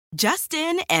Just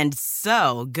in and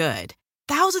so good.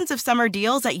 Thousands of summer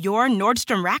deals at your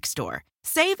Nordstrom Rack store.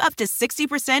 Save up to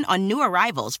 60% on new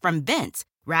arrivals from Vince,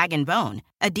 Rag & Bone,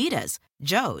 Adidas,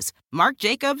 Joe's, Marc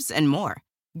Jacobs, and more.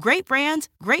 Great brands,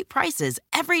 great prices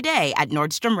every day at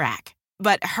Nordstrom Rack.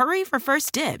 But hurry for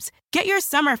first dibs. Get your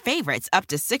summer favorites up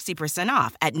to 60%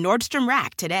 off at Nordstrom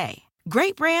Rack today.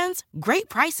 Great brands, great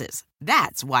prices.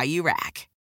 That's why you rack.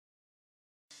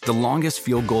 The longest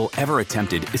field goal ever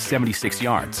attempted is 76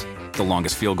 yards. The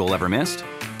longest field goal ever missed?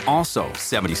 Also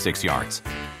 76 yards.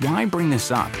 Why bring this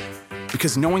up?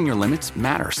 Because knowing your limits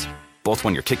matters, both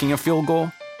when you're kicking a field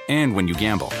goal and when you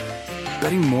gamble.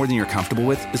 Betting more than you're comfortable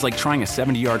with is like trying a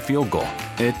 70-yard field goal.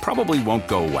 It probably won't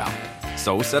go well.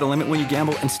 So set a limit when you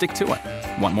gamble and stick to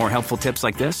it. Want more helpful tips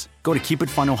like this? Go to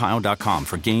keepitfunohio.com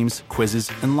for games,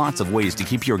 quizzes, and lots of ways to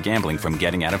keep your gambling from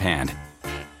getting out of hand.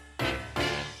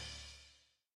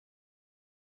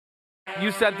 You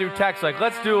sent through text like,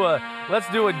 let's do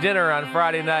a dinner on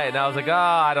Friday night, and I was like,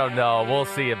 I don't know, we'll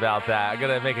see about that. I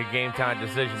gotta make a game time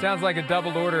decision. Sounds like a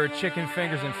double order of chicken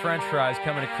fingers and French fries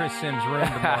coming to Chris Sims' room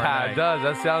tomorrow night. It does.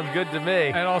 That sounds good to me.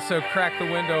 And also crack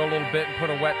the window a little bit and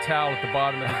put a wet towel at the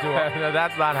bottom of the door. No,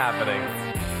 that's not happening.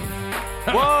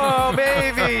 Whoa,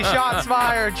 baby! Shots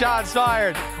fired! Shots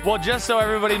fired! Well, just so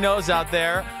everybody knows out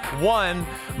there, one,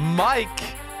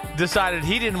 Mike decided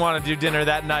he didn't want to do dinner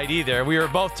that night either. We were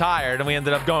both tired, and we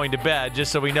ended up going to bed,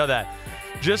 just so we know that.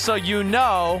 Just so you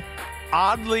know,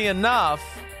 oddly enough,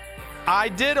 I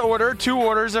did order 2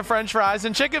 orders of French fries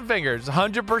and chicken fingers.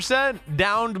 100%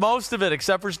 downed most of it,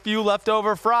 except for a few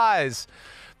leftover fries.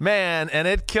 Man, and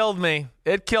it killed me.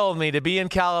 It killed me to be in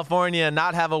California and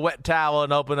not have a wet towel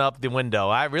and open up the window.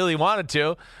 I really wanted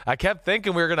to. I kept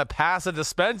thinking we were going to pass a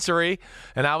dispensary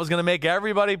and I was going to make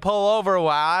everybody pull over while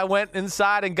I went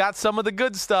inside and got some of the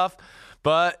good stuff.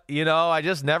 But, I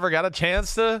just never got a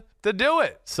chance to do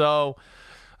it. So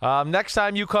next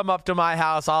time you come up to my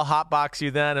house, I'll hotbox you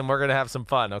then and we're going to have some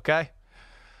fun, okay?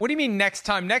 What do you mean next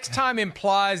time? Next time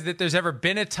implies that there's ever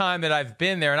been a time that I've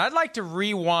been there. And I'd like to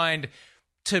rewind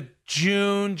to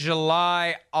June,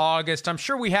 July, August. I'm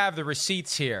sure we have the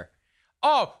receipts here.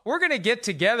 Oh, we're going to get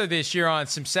together this year on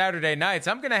some Saturday nights.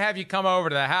 I'm going to have you come over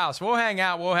to the house. We'll hang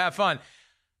out. We'll have fun.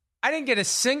 I didn't get a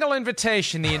single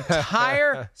invitation the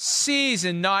entire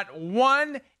season, not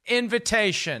one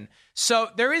invitation. So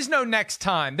there is no next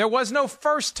time. There was no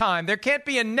first time. There can't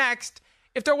be a next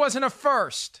if there wasn't a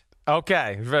first.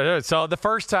 Okay, so the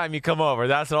first time you come over,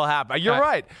 that's what'll happen. You're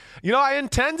right. I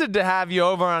intended to have you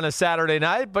over on a Saturday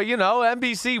night, but,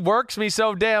 NBC works me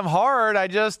so damn hard.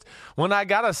 When I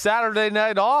got a Saturday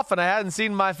night off and I hadn't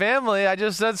seen my family, I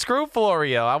just said, screw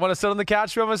Florio. I want to sit on the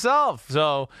couch by myself.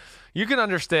 So you can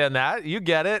understand that. You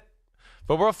get it.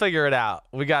 But we'll figure it out.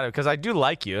 We got it, because I do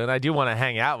like you, and I do want to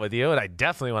hang out with you, and I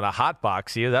definitely want to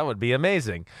hotbox you. That would be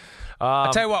amazing.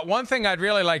 I'll tell you what, one thing I'd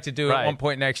really like to do at one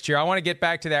point next year, I want to get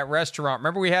back to that restaurant.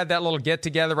 Remember we had that little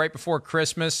get-together right before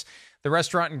Christmas, the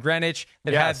restaurant in Greenwich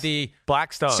that had the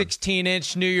Blackstone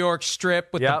 16-inch New York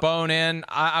strip with the bone in.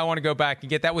 I want to go back and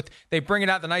get that. They bring it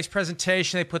out, the nice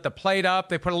presentation. They put the plate up.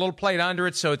 They put a little plate under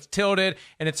it so it's tilted,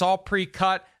 and it's all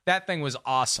pre-cut. That thing was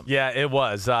awesome. Yeah, it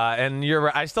was. And you're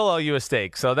right. I still owe you a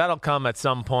steak, so that'll come at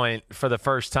some point for the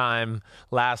first time,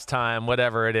 last time,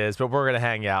 whatever it is. But we're going to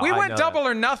hang out. We went double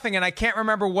or nothing, and I can't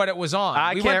remember what it was on.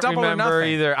 I can't remember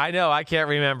either. I know. I can't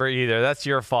remember either. That's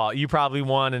your fault. You probably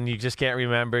won, and you just can't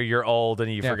remember. You're old,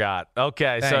 and you forgot.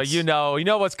 Okay, thanks. So you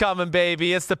know what's coming,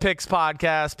 baby. It's the Picks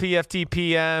Podcast,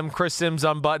 PFTPM, Chris Sims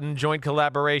Unbuttoned, joint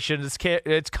collaboration.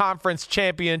 It's conference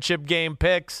championship game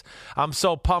picks. I'm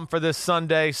so pumped for this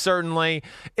Sunday. Certainly.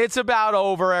 It's about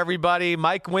over, everybody.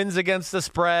 Mike wins against the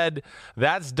spread.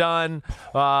 That's done.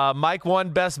 Mike won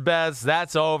best bets.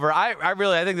 That's over. I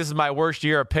think this is my worst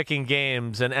year of picking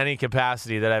games in any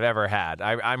capacity that I've ever had.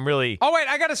 I'm really... Oh, wait.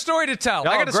 I got a story to tell.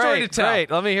 Great.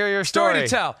 Let me hear your story. Story to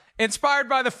tell. Inspired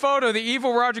by the photo, the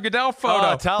evil Roger Goodell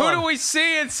photo. Who do we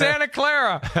see in Santa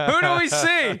Clara? Who do we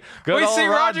see? We see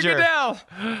Roger Goodell.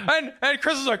 And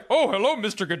Chris is like, oh, hello,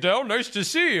 Mr. Goodell. Nice to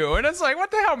see you. And it's like,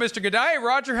 what the hell, Mr. Goodell? Hey,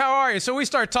 Roger, how are you? So we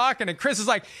start talking, and Chris is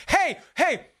like, hey,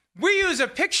 we use a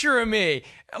picture of me.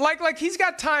 Like he's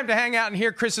got time to hang out and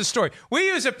hear Chris's story. We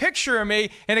use a picture of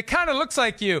me, and it kind of looks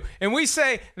like you. And we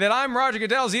say that I'm Roger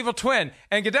Goodell's evil twin.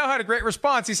 And Goodell had a great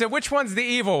response. He said, which one's the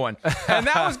evil one? And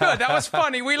that was good. That was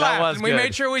funny. We laughed. And we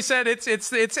made sure we said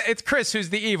it's Chris who's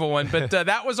the evil one. But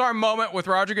that was our moment with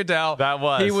Roger Goodell. That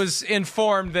was. He was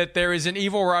informed that there is an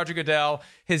evil Roger Goodell,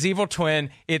 his evil twin.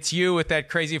 It's you with that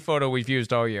crazy photo we've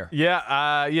used all year.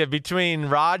 Yeah. Between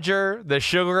Roger, the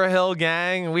Sugar Hill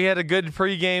gang, we had a good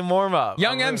pregame warm-up.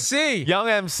 Young MC. Young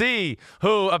MC,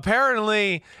 who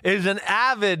apparently is an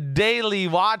avid daily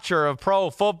watcher of Pro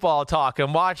Football Talk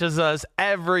and watches us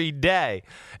every day.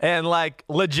 And, like,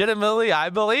 legitimately, I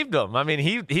believed him. I mean,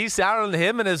 he sounded,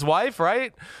 him and his wife,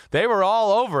 right? They were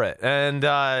all over it. And,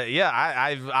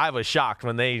 I was shocked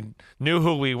when they knew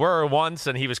who we were once,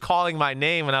 and he was calling my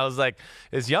name, and I was like,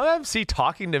 is Young MC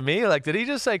talking to me? Like, did he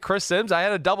just say Chris Sims? I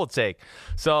had a double take.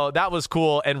 So that was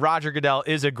cool, and Roger Goodell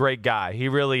is a great guy. He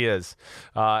really is.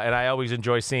 And I always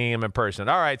enjoy seeing him in person.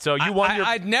 All right, so you won your...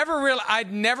 I'd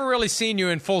never really seen you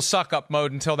in full suck-up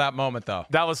mode until that moment, though.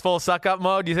 That was full suck-up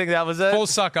mode? Do you think that was it? Full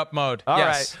suck-up mode. All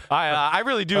yes. right. I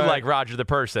really do like Roger the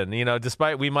person. You know,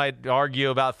 despite we might argue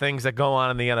about things that go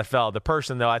on in the NFL, the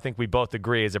person, though, I think we both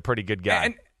agree is a pretty good guy.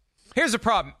 And here's the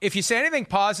problem. If you say anything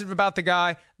positive about the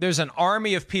guy, there's an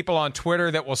army of people on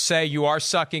Twitter that will say you are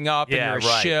sucking up and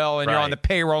you're a shill and you're on the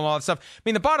payroll and all that stuff. I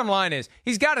mean, the bottom line is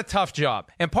he's got a tough job.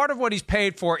 And part of what he's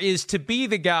paid for is to be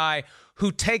the guy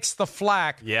who takes the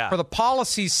flack for the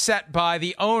policies set by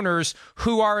the owners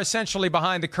who are essentially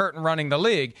behind the curtain running the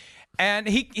league. And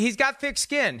he's got thick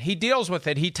skin. He deals with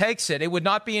it. He takes it. It would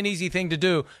not be an easy thing to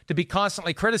do, to be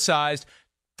constantly criticized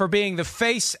for being the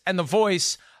face and the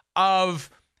voice of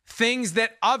things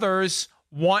that others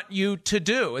want you to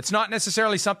do. It's not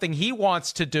necessarily something he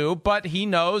wants to do, but he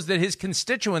knows that his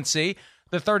constituency,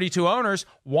 the 32 owners,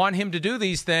 want him to do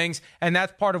these things, and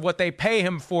that's part of what they pay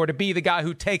him for, to be the guy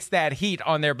who takes that heat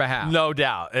on their behalf. No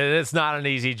doubt. It's not an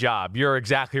easy job. You're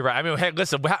exactly right. I mean, hey,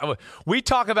 listen, we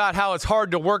talk about how it's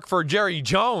hard to work for Jerry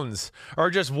Jones or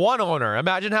just one owner.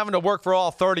 Imagine having to work for all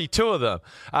 32 of them.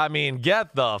 I mean,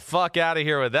 get the fuck out of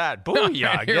here with that.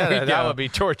 Booyah. That would be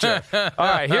torture. All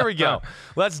right, here we go.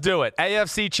 Let's do it.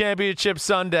 AFC Championship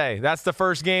Sunday. That's the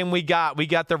first game we got. We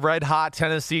got the red-hot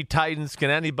Tennessee Titans.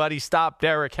 Can anybody stop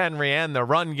Derrick Henry and the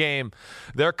run game?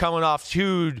 They're coming off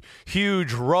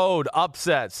huge road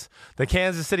upsets. The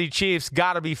Kansas City Chiefs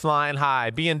got to be flying high,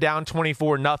 being down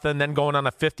 24-0, then going on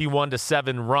a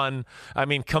 51-7 run. I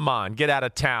mean, come on, get out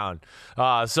of town.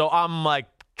 So I'm like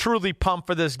truly pumped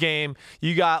for this game.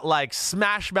 You got like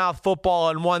smash mouth football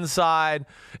on one side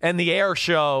and the air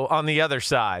show on the other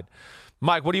side.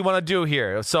 Mike, what do you want to do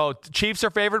here? So Chiefs are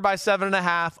favored by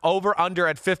 7.5, over under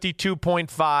at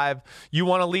 52.5. You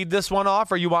want to lead this one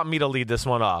off, or you want me to lead this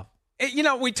one off? You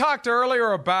know, we talked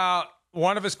earlier about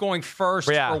one of us going first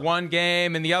for one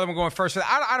game and the other one going first.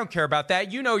 I don't care about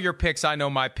that. You know your picks. I know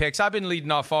my picks. I've been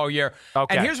leading off all year.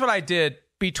 Okay. And here's what I did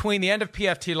between the end of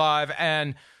PFT Live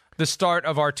and the start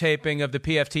of our taping of the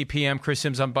PFT PM Chris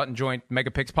Sims Unbuttoned Joint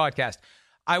Mega Picks podcast.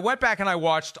 I went back and I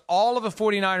watched all of the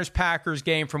 49ers-Packers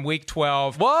game from Week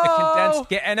 12. Whoa! The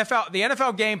condensed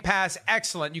NFL Game Pass,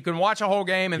 excellent. You can watch a whole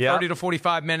game in 30 to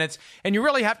 45 minutes, and you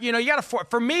really have, you got to,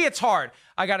 for me, it's hard.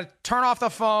 I got to turn off the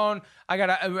phone. I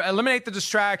got to eliminate the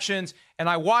distractions, and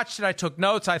I watched it. I took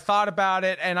notes. I thought about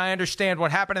it, and I understand what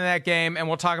happened in that game, and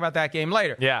we'll talk about that game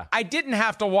later. Yeah. I didn't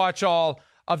have to watch all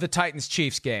of the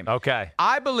Titans-Chiefs game. Okay.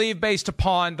 I believe, based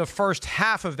upon the first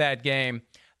half of that game,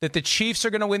 that the Chiefs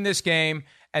are going to win this game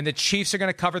and the Chiefs are going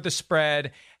to cover the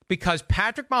spread, because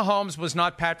Patrick Mahomes was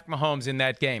not Patrick Mahomes in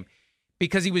that game,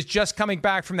 because he was just coming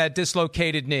back from that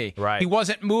dislocated knee. Right. He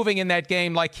wasn't moving in that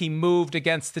game like he moved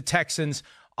against the Texans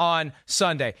on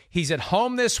Sunday. He's at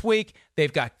home this week.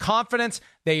 They've got confidence.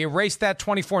 They erased that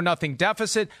 24-0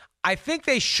 deficit. I think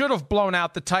they should have blown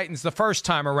out the Titans the first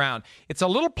time around. It's a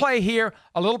little play here,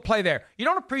 a little play there. You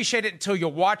don't appreciate it until you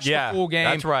watch the full game,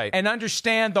 that's right, and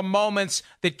understand the moments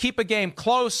that keep a game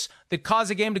close, that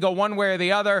cause a game to go one way or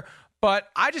the other. But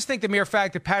I just think the mere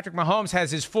fact that Patrick Mahomes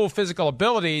has his full physical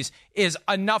abilities is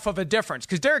enough of a difference,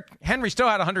 because Derrick Henry still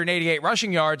had 188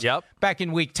 rushing yards back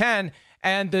in Week 10,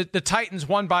 and the Titans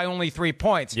won by only 3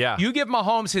 points. Yeah. You give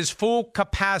Mahomes his full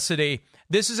capacity,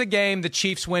 this is a game the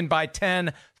Chiefs win by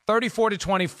 10,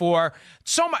 34-24.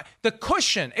 So much the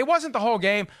cushion. It wasn't the whole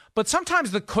game, but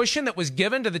sometimes the cushion that was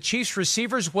given to the Chiefs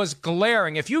receivers was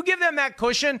glaring. If you give them that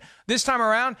cushion this time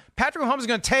around, Patrick Mahomes is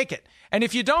going to take it. And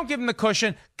if you don't give them the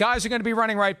cushion, guys are going to be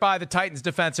running right by the Titans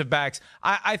defensive backs.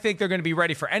 I think they're going to be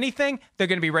ready for anything. They're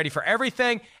going to be ready for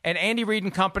everything. And Andy Reid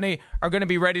and company are going to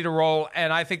be ready to roll.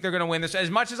 And I think they're going to win this.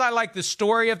 As much as I like the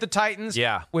story of the Titans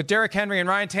with Derrick Henry and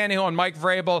Ryan Tannehill and Mike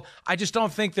Vrabel, I just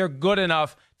don't think they're good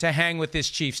enough to hang with this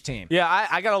Chiefs team. Yeah,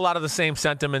 I got a lot of the same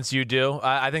sentiments you do.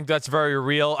 I think that's very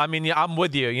real. I mean, I'm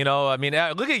with you.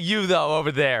 Look at you, though,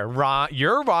 over there.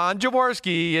 You're Ron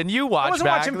Jaworski, and you watch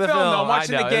back the film. I wasn't watching film, though. I'm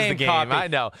watching the game, Poppy. I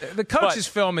know. The coach's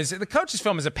film is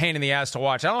a pain in the ass to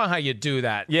watch. I don't know how you do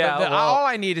that. Yeah, all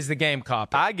I need is the game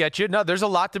copy. I get you. No, there's a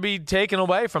lot to be taken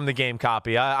away from the game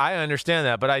copy. I understand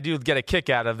that, but I do get a kick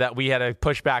out of that. We had to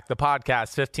push back the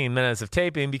podcast 15 minutes of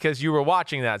taping because you were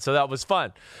watching that, so that was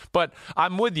fun. But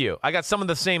I'm with you. I got some of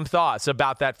the same thoughts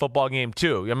about that football game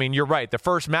too. I mean, you're right. The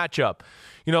first matchup,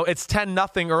 it's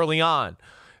 10-0 early on.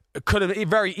 It could have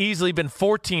very easily been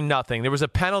 14-0. There was a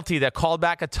penalty that called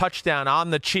back a touchdown on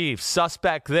the Chiefs.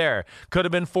 Suspect there. Could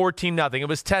have been 14-0. It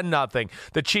was 10-0.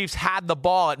 The Chiefs had the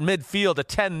ball at midfield at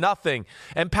 10-0.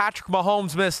 And Patrick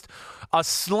Mahomes missed a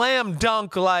slam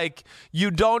dunk like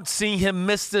you don't see him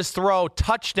miss this throw.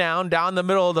 Touchdown down the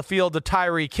middle of the field to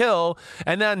Tyreek Hill.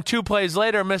 And then 2 plays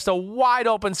later missed a wide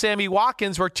open Sammy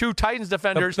Watkins where 2 Titans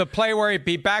defenders. The play where he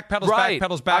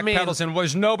backpedals, backpedals, and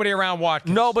was nobody around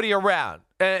Watkins. Nobody around.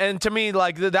 And to me,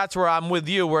 like, that's where I'm with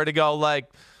you, where to go, like,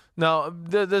 no,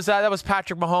 that was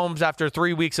Patrick Mahomes after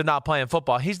 3 weeks of not playing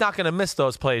football. He's not going to miss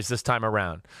those plays this time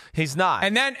around. He's not.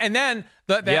 And then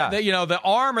the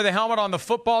arm or the helmet on the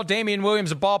football, Damian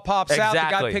Williams, the ball pops out. The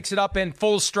guy picks it up in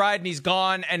full stride, and he's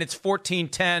gone, and it's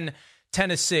 14-10.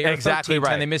 Tennessee. Exactly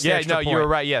right. They missed the extra point. You were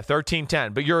right. Yeah,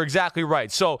 13-10. But you're exactly right.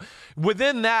 So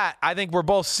within that, I think we're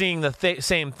both seeing the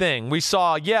same thing. We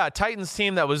saw, a Titans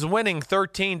team that was winning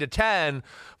 13-10,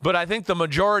 but I think the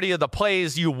majority of the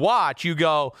plays you watch, you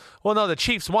go, well, no, the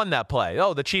Chiefs won that play.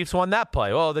 Oh, the Chiefs won that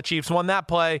play. Oh, the Chiefs won that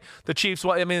play. The Chiefs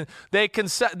won. I mean,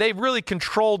 they really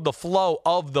controlled the flow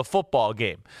of the football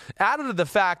game. Added to the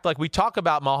fact, like we talk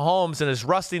about Mahomes and his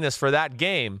rustiness for that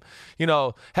game,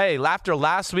 hey, after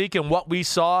last week and what we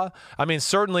saw, I mean,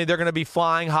 certainly they're going to be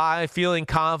flying high, feeling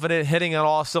confident, hitting on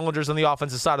all cylinders on the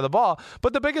offensive side of the ball.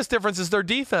 But the biggest difference is their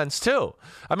defense, too.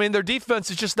 I mean, their defense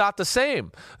is just not the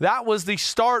same. That was the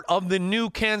start of the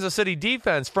new Kansas City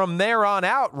defense. From there on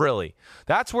out, really,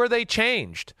 that's where they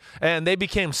changed, and they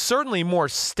became certainly more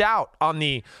stout on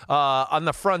the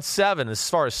front seven as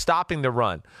far as stopping the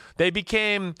run. They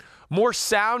became more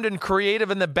sound and creative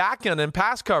in the back end and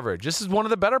pass coverage. This is one of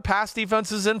the better pass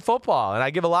defenses in football, and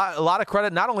I give a lot of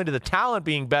credit not only to the talent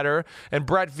being better and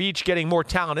Brett Veach getting more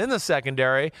talent in the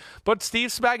secondary, but Steve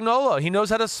Spagnuolo. He knows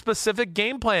how to specific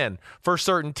game plan for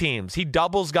certain teams. He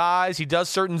doubles guys. He does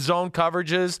certain zone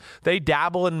coverages. They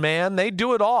dabble in man. They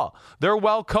do it all. They're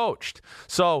well coached.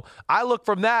 So I look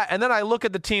from that, and then I look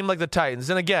at the team like the Titans.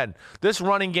 And again, this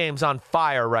running game's on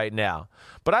fire right now.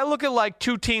 But I look at like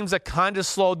 2 teams that kind of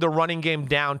slowed the running game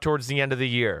down towards the end of the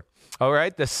year. All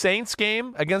right, the Saints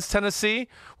game against Tennessee,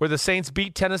 where the Saints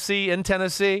beat Tennessee in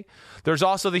Tennessee. There's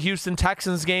also the Houston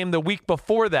Texans game the week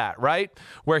before that, right,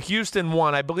 where Houston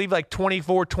won, I believe, like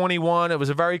 24-21. It was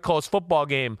a very close football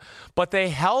game. But they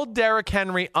held Derrick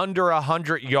Henry under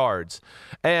 100 yards.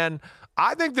 And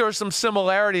I think there are some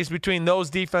similarities between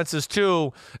those defenses,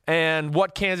 too, and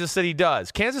what Kansas City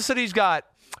does. Kansas City's got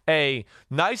a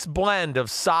nice blend of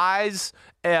size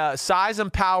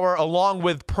and power along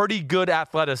with pretty good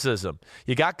athleticism.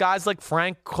 You got guys like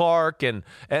Frank Clark and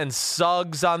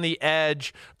Suggs on the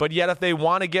edge, but yet if they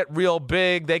want to get real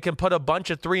big, they can put a bunch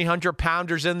of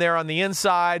 300-pounders in there on the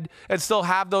inside and still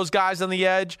have those guys on the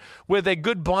edge with a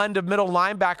good blend of middle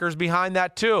linebackers behind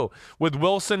that too. With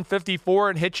Wilson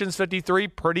 54 and Hitchens 53,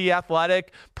 pretty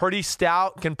athletic, pretty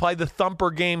stout, can play the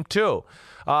thumper game too.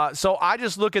 So I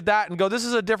just look at that and go, this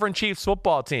is a different Chiefs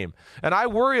football team. And I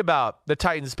worry about the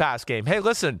Titans pass game. Hey,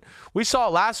 listen, we saw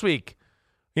it last week.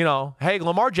 Hey,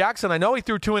 Lamar Jackson, I know he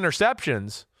threw 2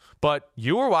 interceptions, but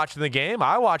you were watching the game.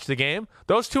 I watched the game.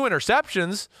 Those 2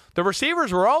 interceptions, the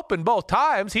receivers were open both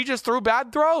times. He just threw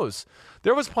bad throws.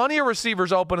 There was plenty of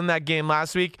receivers open in that game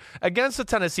last week against the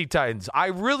Tennessee Titans. I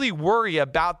really worry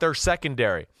about their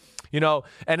secondary.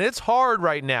 And it's hard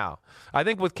right now. I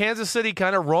think with Kansas City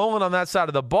kind of rolling on that side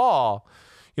of the ball,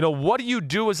 what do you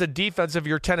do as a defense if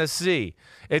you're Tennessee?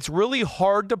 It's really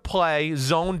hard to play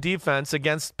zone defense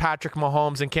against Patrick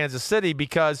Mahomes in Kansas City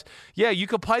because, you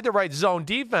could play the right zone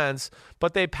defense,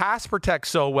 but they pass protect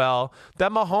so well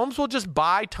that Mahomes will just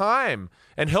buy time,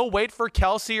 and he'll wait for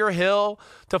Kelsey or Hill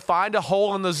to find a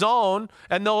hole in the zone,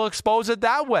 and they'll expose it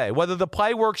that way. Whether the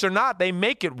play works or not, they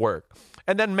make it work.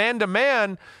 And then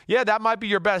man-to-man, that might be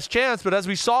your best chance. But as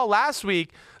we saw last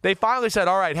week, they finally said,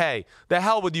 all right, hey, the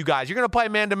hell with you guys. You're going to play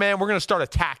man-to-man. We're going to start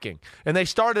attacking. And they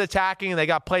started attacking, and they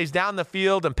got plays down the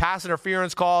field and pass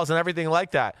interference calls and everything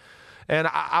like that. And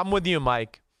I'm with you,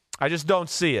 Mike. I just don't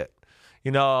see it.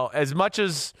 As much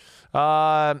as,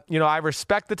 I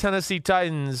respect the Tennessee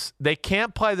Titans, they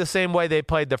can't play the same way they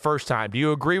played the first time. Do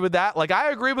you agree with that? Like,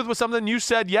 I agree with something you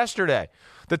said yesterday.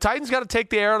 The Titans got to take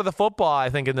the air out of the football, I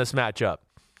think, in this matchup.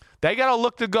 They got to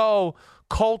look to go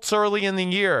Colts early in the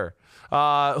year.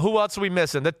 Who else are we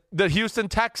missing? The Houston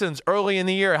Texans early in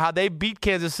the year, how they beat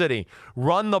Kansas City.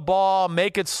 Run the ball,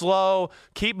 make it slow,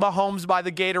 keep Mahomes by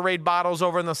the Gatorade bottles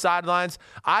over in the sidelines.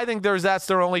 I think that's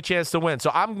their only chance to win. So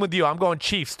I'm with you. I'm going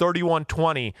Chiefs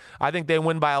 31-20. I think they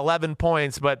win by 11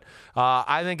 points, but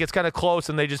I think it's kind of close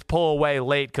and they just pull away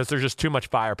late because there's just too much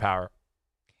firepower.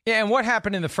 Yeah, and what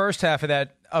happened in the first half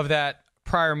of that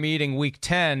prior meeting, Week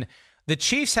 10, the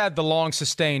Chiefs had the long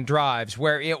sustained drives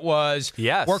where it was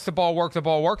work the ball, work the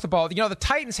ball, work the ball. The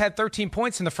Titans had 13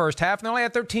 points in the first half and they only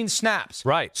had 13 snaps.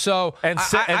 Right. So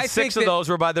I six of those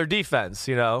were by their defense,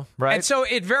 right? And so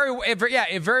it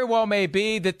very well may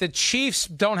be that the Chiefs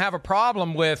don't have a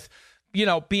problem with,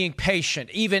 being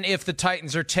patient, even if the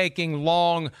Titans are taking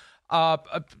long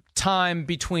time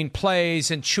between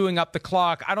plays and chewing up the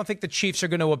clock. I don't think the Chiefs are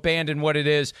going to abandon what it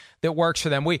is that works for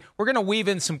them. We're going to weave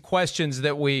in some questions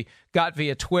that we got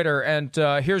via Twitter, and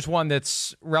here's one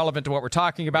that's relevant to what we're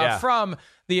talking about from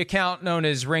the account known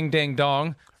as Ring Ding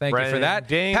Dong. Thank you for that.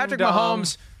 Patrick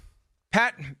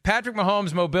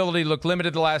Mahomes' mobility looked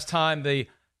limited the last time the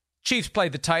Chiefs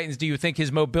played the Titans. Do you think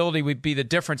his mobility would be the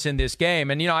difference in this game?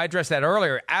 And, I addressed that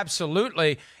earlier.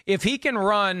 Absolutely. If he can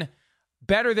run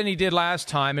better than he did last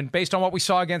time, and based on what we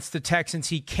saw against the Texans,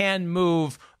 he can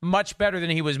move much better than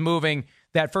he was moving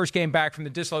that first game back from the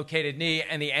dislocated knee,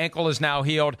 and the ankle is now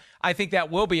healed. I think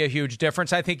that will be a huge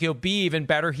difference. I think he'll be even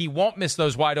better. He won't miss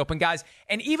those wide open guys.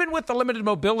 And even with the limited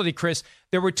mobility, Chris,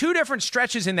 there were two different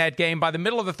stretches in that game by the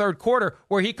middle of the third quarter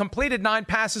where he completed 9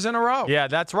 passes in a row. Yeah,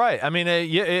 that's right. I mean,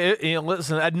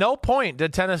 listen, at no point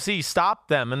did Tennessee stop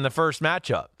them in the first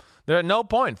matchup. There at no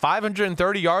point.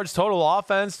 530 yards total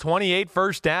offense, 28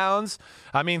 first downs.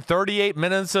 38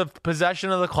 minutes of possession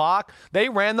of the clock. They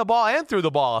ran the ball and threw the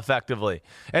ball effectively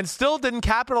and still didn't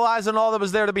capitalize on all that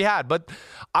was there to be had. But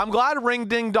I'm glad Ring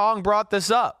Ding Dong brought this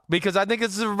up because I think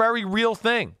it's a very real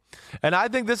thing. And I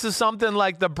think this is something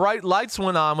like the bright lights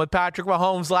went on with Patrick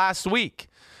Mahomes last week.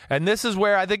 And this is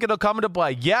where I think it'll come into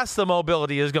play. Yes, the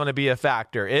mobility is going to be a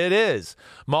factor. It is.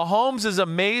 Mahomes is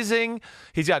amazing.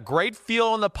 He's got great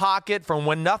feel in the pocket from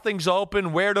when nothing's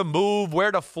open, where to move, where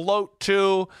to float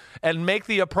to, and make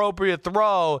the appropriate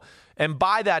throw. And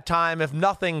by that time, if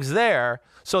nothing's there,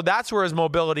 so that's where his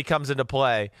mobility comes into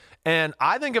play. And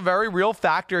I think a very real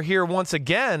factor here once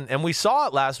again, and we saw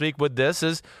it last week with this,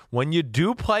 is when you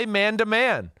do play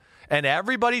man-to-man, and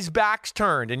everybody's back's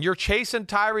turned, and you're chasing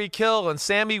Tyreek Hill and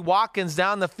Sammy Watkins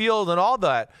down the field and all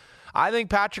that, I think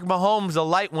Patrick Mahomes, the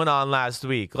light went on last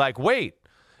week. Like, wait,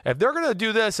 if they're going to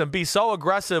do this and be so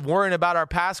aggressive, worrying about our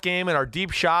pass game and our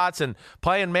deep shots and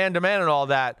playing man-to-man and all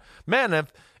that, man,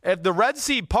 if the Red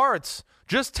Sea parts,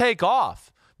 just take off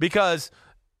because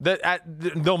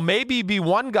there'll maybe be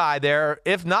one guy there.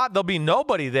 If not, there'll be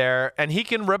nobody there, and he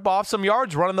can rip off some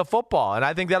yards running the football. And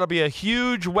I think that'll be a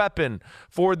huge weapon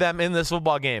for them in this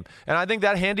football game. And I think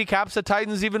that handicaps the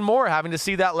Titans even more, having to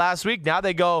see that last week. Now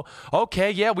they go,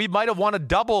 okay, yeah, we might have won a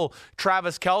double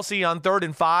Travis Kelce on 3rd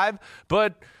and 5,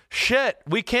 but shit,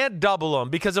 we can't double him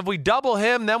because if we double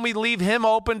him, then we leave him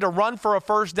open to run for a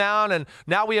first down, and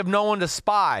now we have no one to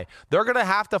spy. They're going to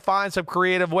have to find some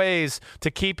creative ways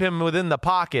to keep him within the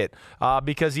pocket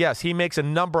because, yes, he makes a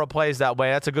number of plays that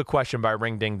way. That's a good question by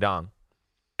Ring Ding Dong.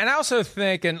 And I also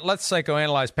think, and let's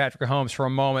psychoanalyze Patrick Mahomes for a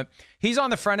moment, he's on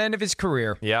the front end of his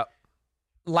career. Yep.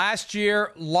 Last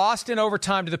year, lost in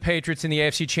overtime to the Patriots in the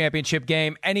AFC Championship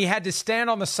game, and he had to stand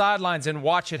on the sidelines and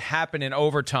watch it happen in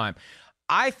overtime.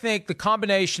 I think the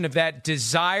combination of that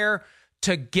desire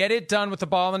to get it done with the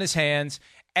ball in his hands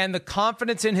and the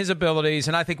confidence in his abilities,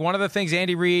 and I think one of the things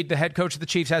Andy Reid, the head coach of the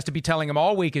Chiefs, has to be telling him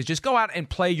all week is just go out and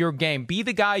play your game. Be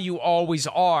the guy you always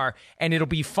are, and it'll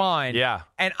be fine. Yeah.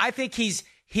 And I think he's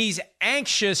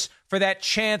anxious for that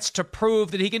chance to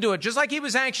prove that he can do it. Just like he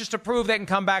was anxious to prove they can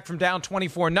come back from down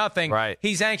 24-0. Right.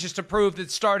 He's anxious to prove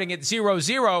that starting at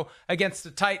 0-0 against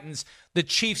the Titans, the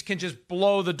Chiefs can just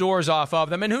blow the doors off of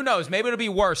them. And who knows, maybe it'll be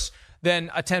worse than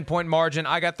a 10-point margin.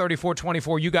 I got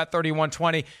 34-24, you got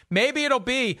 31-20. Maybe it'll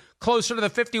be closer to the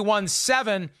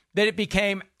 51-7 that it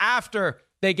became after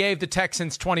they gave the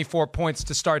Texans 24 points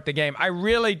to start the game. I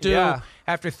really do,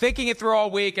 after thinking it through all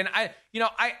week. And I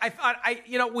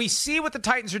thought, we see what the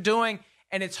Titans are doing,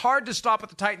 and it's hard to stop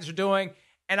what the Titans are doing.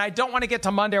 And I don't want to get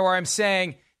to Monday where I'm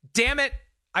saying, damn it,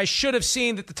 I should have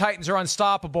seen that the Titans are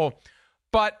unstoppable.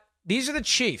 But these are the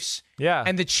Chiefs. Yeah.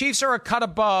 And the Chiefs are a cut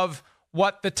above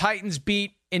what the Titans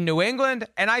beat in New England.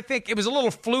 And I think it was a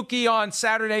little fluky on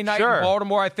Saturday night in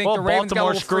Baltimore. I think the Ravens got a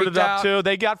little screwed freaked it up out. too.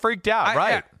 They got freaked out, right?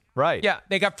 Yeah. Right. Yeah,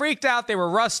 they got freaked out. They were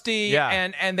rusty,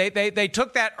 and they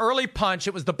took that early punch.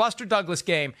 It was the Buster Douglas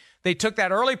game. They took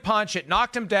that early punch. It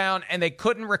knocked them down, and they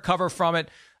couldn't recover from it.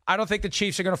 I don't think the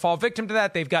Chiefs are going to fall victim to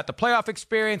that. They've got the playoff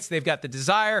experience. They've got the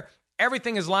desire.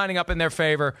 Everything is lining up in their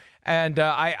favor. And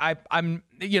I'm,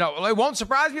 it won't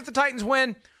surprise me if the Titans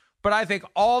win, but I think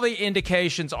all the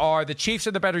indications are the Chiefs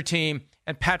are the better team,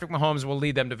 and Patrick Mahomes will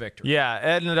lead them to victory. Yeah,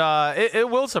 and it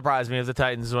will surprise me if the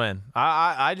Titans win.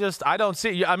 I don't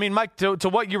see. I mean, Mike, to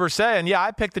what you were saying, yeah,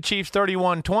 I picked the Chiefs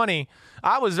 31-20.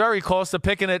 I was very close to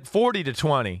picking it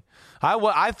 40-20.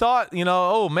 I thought,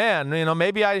 oh man,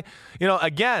 maybe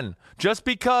again, just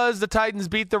because the Titans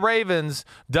beat the Ravens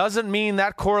doesn't mean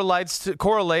that correlates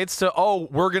to, oh,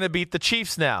 we're going to beat the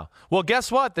Chiefs now. Well,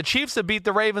 guess what? The Chiefs have beat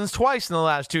the Ravens twice in the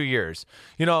last 2 years.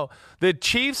 The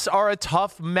Chiefs are a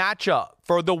tough matchup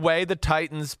for the way the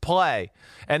Titans play,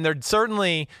 and they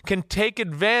certainly can take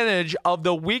advantage of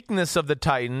the weakness of the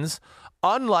Titans,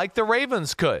 unlike the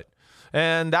Ravens could.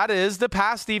 And that is the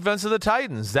pass defense of the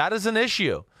Titans. That is an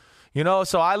issue.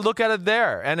 So I look at it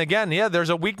there. And again, yeah, there's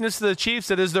a weakness to the Chiefs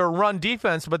that is their run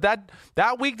defense, but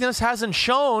that weakness hasn't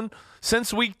shown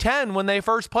since week 10 when they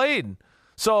first played.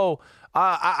 So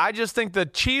I just think the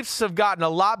Chiefs have gotten a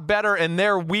lot better in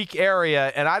their weak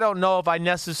area, and I don't know if I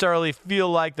necessarily feel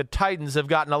like the Titans have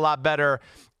gotten a lot better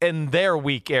in their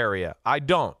weak area. I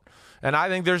don't. And I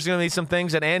think there's going to be some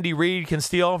things that Andy Reid can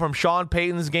steal from Sean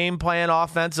Payton's game plan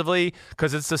offensively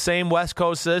because it's the same West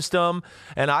Coast system.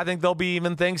 And I think there'll be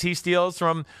even things he steals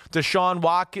from Deshaun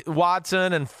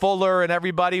Watson and Fuller and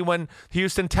everybody when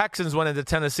Houston Texans went into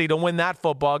Tennessee to win that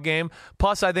football game.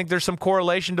 Plus, I think there's some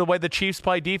correlation to the way the Chiefs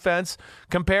play defense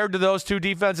compared to those two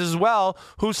defenses as well,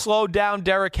 who slowed down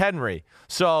Derrick Henry.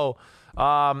 So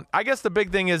I guess the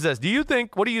big thing is this.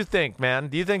 What do you think, man?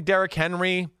 Do you think Derrick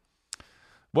Henry...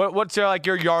 What's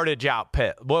your yardage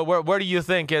output? Where do you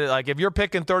think it, if you're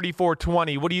picking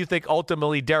 34-20, what do you think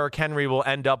ultimately Derrick Henry will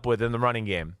end up with in the running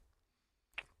game?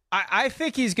 I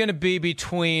think he's going to be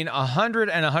between 100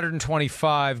 and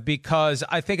 125 because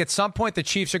I think at some point the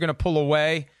Chiefs are going to pull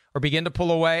away or begin to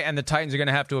pull away, and the Titans are going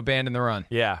to have to abandon the run.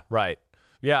 Yeah, right.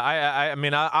 Yeah, I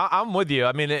mean, I'm with you.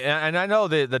 I mean, and I know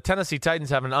the Tennessee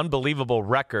Titans have an unbelievable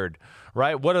record,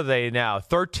 right? What are they now?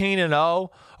 13-0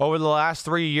 over the last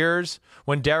 3 years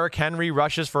when Derrick Henry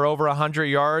rushes for over 100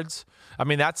 yards. I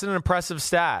mean, that's an impressive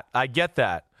stat. I get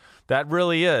that. That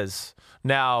really is.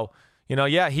 Now,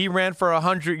 he ran for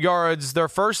 100 yards their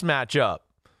first matchup.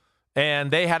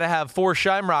 And they had to have 4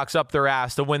 Shamrocks up their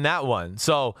ass to win that one.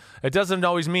 So it doesn't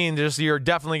always mean just you're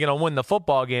definitely going to win the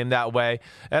football game that way.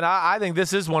 And I think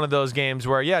this is one of those games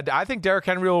where, I think Derrick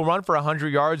Henry will run for 100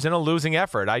 yards in a losing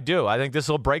effort. I do. I think this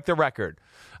will break the record.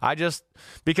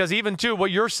 Because even too,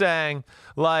 what you're saying,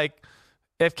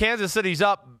 if Kansas City's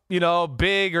up,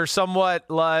 big or somewhat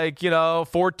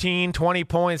 14, 20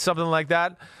 points, something like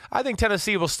that, I think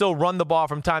Tennessee will still run the ball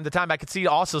from time to time. I could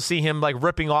also see him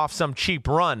ripping off some cheap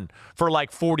run for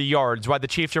 40 yards while the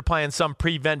Chiefs are playing some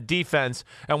prevent defense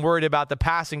and worried about the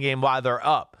passing game while they're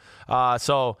up.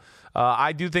 So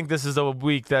I do think this is a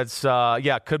week that's,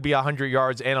 could be 100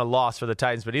 yards and a loss for the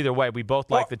Titans. But either way, we both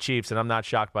like the Chiefs, and I'm not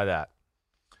shocked by that.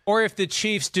 Or if the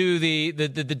Chiefs do the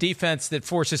defense that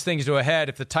forces things to a head,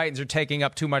 if the Titans are taking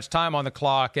up too much time on the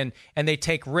clock and they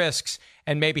take risks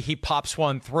and maybe he pops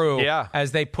one through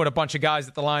as they put a bunch of guys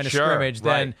at the line of scrimmage,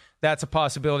 then that's a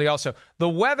possibility also. The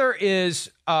weather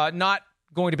is not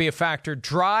going to be a factor.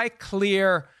 Dry,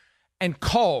 clear, and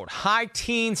cold. High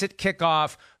teens at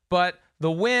kickoff, but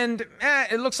the wind,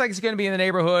 it looks like it's going to be in the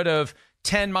neighborhood of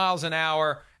 10 miles an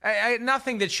hour.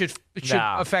 Nothing that should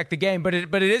affect the game, but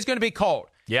it is going to be cold.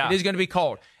 Yeah. It is going to be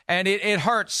cold. And it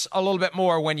hurts a little bit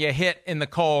more when you hit in the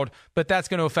cold, but that's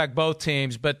going to affect both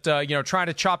teams. But, trying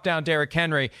to chop down Derrick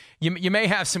Henry, you may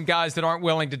have some guys that aren't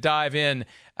willing to dive in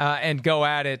and go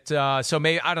at it. So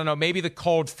maybe the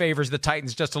cold favors the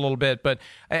Titans just a little bit. But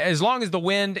as long as the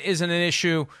wind isn't an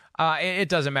issue, it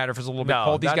doesn't matter if it's a little bit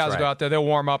cold. These guys will go out there, they'll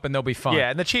warm up, and they'll be fine.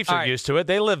 Yeah, and the Chiefs are used to it.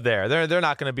 They live there. They're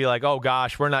not going to be like, oh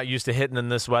gosh, we're not used to hitting in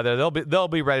this weather. They'll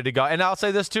be ready to go. And I'll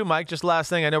say this too, Mike. Just last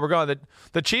thing, I know we're going.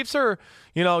 The Chiefs are,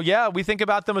 we think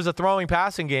about them as a throwing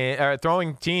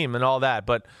team and all that,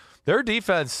 but their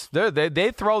defense,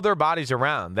 they throw their bodies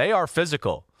around. They are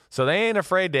physical, so they ain't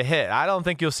afraid to hit. I don't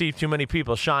think you'll see too many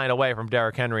people shying away from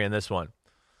Derrick Henry in this one.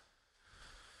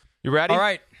 You ready? All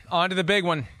right. On to the big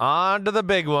one. I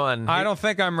don't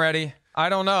think I'm ready. I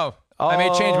don't know. I may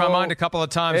change my mind a couple of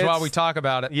times while we talk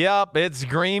about it. Yep, it's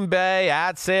Green Bay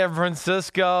at San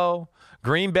Francisco.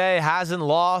 Green Bay hasn't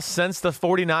lost since the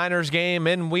 49ers game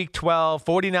in Week 12.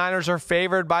 49ers are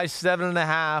favored by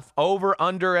 7.5. Over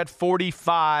under at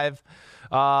 45.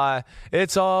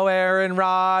 It's all Aaron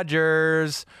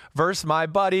Rodgers versus my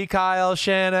buddy Kyle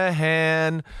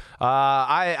Shanahan.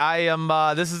 I am.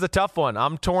 This is a tough one.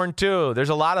 I'm torn too. There's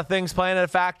a lot of things playing a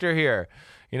factor here.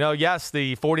 Yes,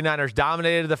 the 49ers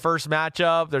dominated the first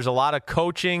matchup. There's a lot of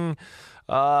coaching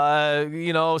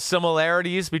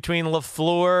similarities between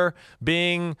LaFleur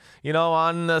being,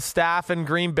 on the staff in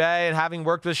Green Bay and having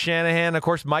worked with Shanahan. Of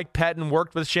course, Mike Pettin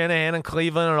worked with Shanahan in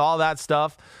Cleveland and all that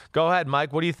stuff. Go ahead,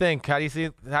 Mike. What do you think? How do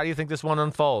you think this one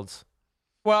unfolds?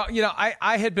 Well,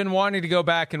 I had been wanting to go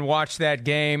back and watch that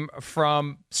game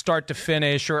from start to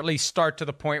finish, or at least start to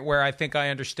the point where I think I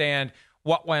understand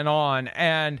what went on.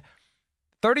 And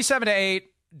 37-8,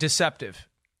 deceptive.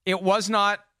 It was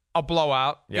not a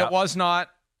blowout. Yep. It was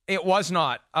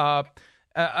not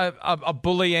a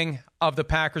bullying of the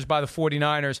Packers by the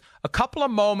 49ers. A couple of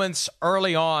moments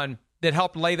early on that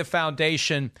helped lay the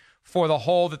foundation for the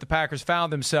hole that the Packers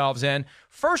found themselves in.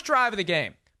 First drive of the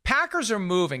game, Packers are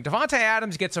moving. Davante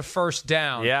Adams gets a first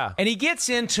down. Yeah. And he gets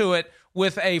into it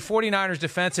with a 49ers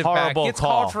defensive Horrible back. Gets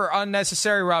call. called for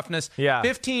unnecessary roughness. Yeah.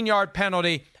 15-yard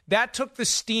penalty. That took the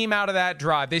steam out of that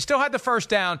drive. They still had the first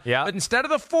down, yeah. But instead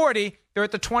of the 40, they're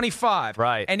at the 25.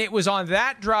 Right. And it was on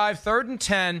that drive, 3rd and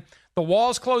 10. The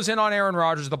walls close in on Aaron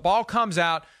Rodgers. The ball comes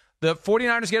out. The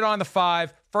 49ers get on the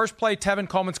 5. First play, Tevin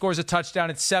Coleman scores a touchdown.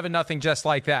 It's 7-0 just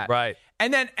like that. Right.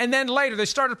 And then later, they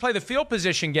started to play the field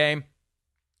position game.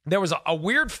 There was a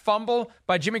weird fumble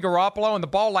by Jimmy Garoppolo, and the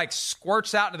ball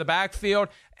squirts out into the backfield.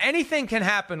 Anything can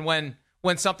happen when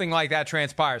something like that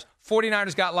transpires.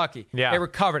 49ers got lucky. Yeah. They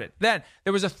recovered it. Then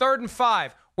there was a 3rd and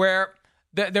 5 where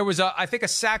there was, I think, a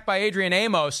sack by Adrian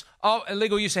Amos. Oh,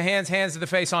 illegal use of hands to the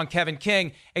face on Kevin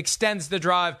King, extends the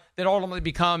drive that ultimately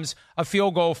becomes a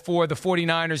field goal for the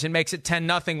 49ers and makes it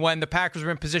 10-0 when the Packers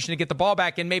were in position to get the ball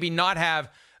back and maybe not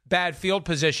have bad field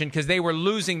position because they were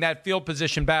losing that field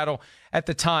position battle at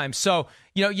the time. So,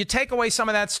 you take away some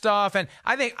of that stuff, and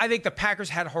I think the Packers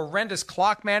had horrendous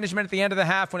clock management at the end of the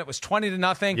half when it was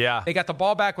 20-0. Yeah. They got the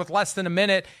ball back with less than a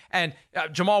minute, and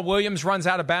Jamal Williams runs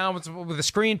out of bounds with a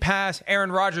screen pass.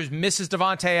 Aaron Rodgers misses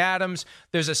Davante Adams.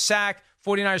 There's a sack.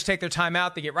 49ers take their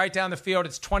timeout. They get right down the field.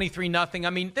 It's 23-0. I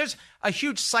mean, there's a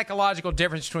huge psychological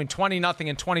difference between 20-0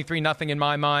 and 23-0 in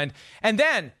my mind. And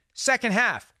then, second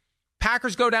half,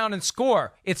 Packers go down and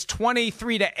score. It's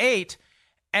 23-8.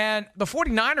 And the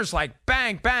 49ers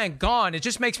bang, bang, gone. It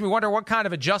just makes me wonder what kind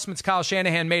of adjustments Kyle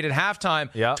Shanahan made at halftime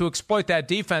to exploit that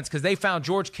defense, because they found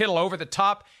George Kittle over the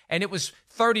top, and it was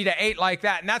 30-8 like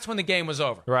that, and that's when the game was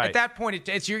over. Right. At that point,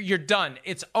 you're done.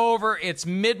 It's over. It's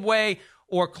midway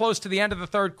or close to the end of the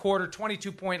third quarter,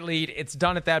 22-point lead. It's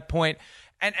done at that point.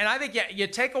 And I think you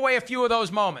take away a few of those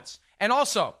moments. And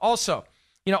also,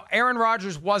 Aaron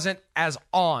Rodgers wasn't as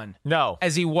on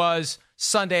as he was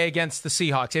Sunday against the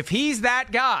Seahawks. If he's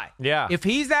that guy,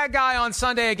 on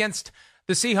Sunday against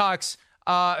the Seahawks,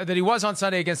 that he was on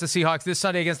Sunday against the Seahawks, this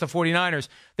Sunday against the 49ers,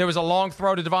 there was a long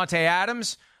throw to Davante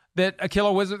Adams that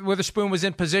Ahkello Witherspoon was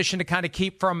in position to kind of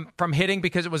keep from hitting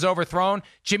because it was overthrown.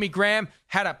 Jimmy Graham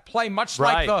had a play much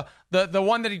like the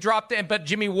one that he dropped in, but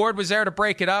Jimmy Ward was there to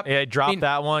break it up. Yeah, he dropped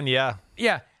that one, yeah.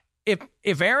 Yeah.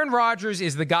 If Aaron Rodgers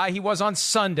is the guy he was on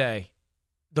Sunday,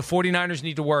 the 49ers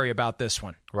need to worry about this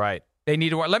one. Right. They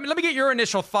need to worry. Let me get your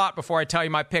initial thought before I tell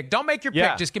you my pick. Don't make your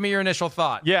pick. Just give me your initial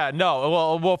thought. Yeah,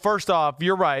 no. Well, first off,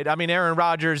 you're right. I mean, Aaron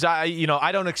Rodgers,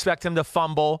 I don't expect him to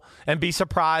fumble and be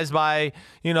surprised by,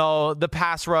 the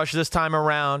pass rush this time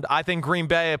around. I think Green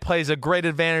Bay plays a great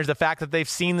advantage. The fact that they've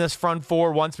seen this front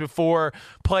four once before,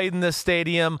 played in this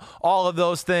stadium, all of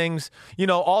those things,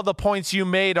 all the points you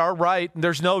made are right.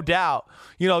 There's no doubt.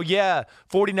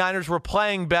 49ers were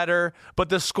playing better, but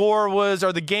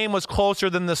the game was closer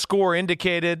than the score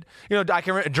indicated.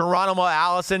 Geronimo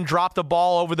Allison dropped the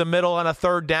ball over the middle on a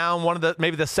 3rd down,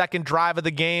 maybe the second drive of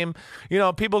the game.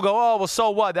 People go, oh, well, so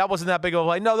what? That wasn't that big of a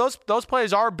play. No, those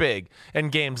plays are big in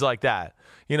games like that.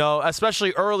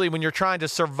 Especially early when you're trying to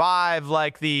survive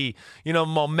the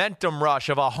momentum rush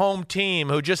of a home team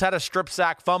who just had a strip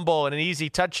sack fumble and an easy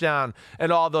touchdown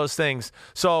and all those things.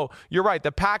 So you're right.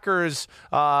 The Packers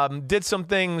did some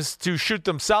things to shoot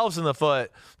themselves in the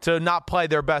foot to not play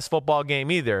their best football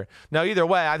game either. Now, either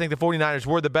way, I think the 49ers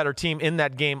were the better team in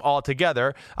that game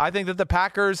altogether. I think that the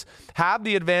Packers have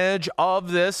the advantage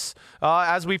of this,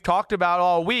 as we've talked about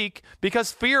all week,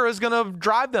 because fear is going to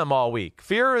drive them all week.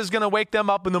 Fear is going to wake them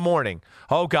up in the morning.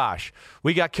 Oh, gosh,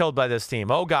 we got killed by this team.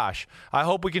 Oh, gosh, I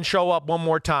hope we can show up one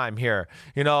more time here.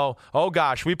 Oh,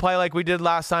 gosh, we play like we did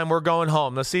last time. We're going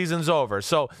home. The season's over.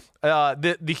 So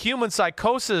the human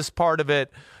psychosis part of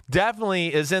it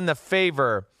definitely is in the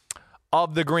favor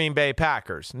of the Green Bay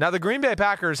Packers. Now, the Green Bay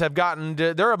Packers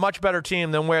they're a much better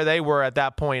team than where they were at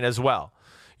that point as well.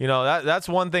 You know, that's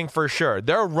one thing for sure.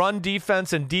 Their run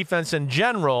defense and defense in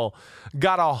general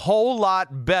got a whole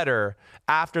lot better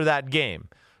after that game.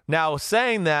 Now,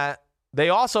 saying that, they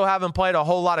also haven't played a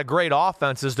whole lot of great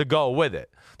offenses to go with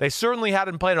it. They certainly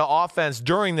hadn't played an offense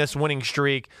during this winning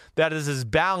streak that is as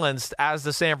balanced as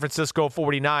the San Francisco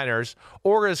 49ers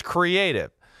or as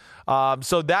creative.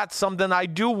 So that's something I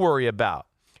do worry about.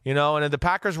 You know, and the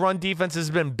Packers' run defense has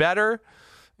been better.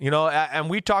 You know, and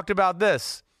we talked about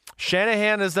this.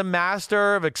 Shanahan is the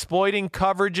master of exploiting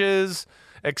coverages,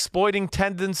 exploiting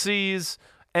tendencies,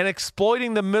 and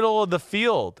exploiting the middle of the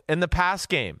field in the pass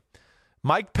game.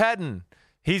 Mike Pettin,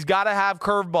 he's got to have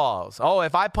curveballs. Oh,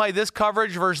 if I play this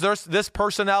coverage versus this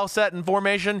personnel set and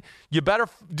formation, you better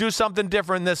do something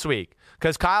different this week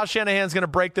because Kyle Shanahan's going to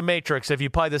break the matrix if you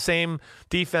play the same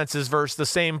defenses versus the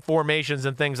same formations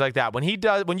and things like that. When you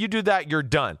do that, you're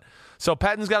done. So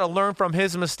Pettin's got to learn from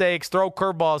his mistakes, throw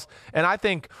curveballs, and I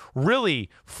think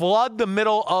really flood the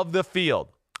middle of the field.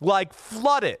 Like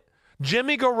flood it.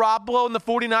 Jimmy Garoppolo and the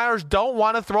 49ers don't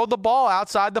want to throw the ball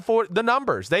outside the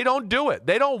numbers. They don't do it.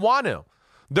 They don't want to.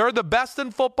 They're the best in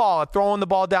football at throwing the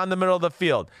ball down the middle of the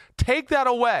field. Take that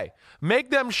away. Make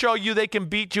them show you they can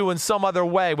beat you in some other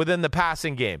way within the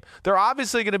passing game. They're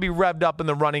obviously going to be revved up in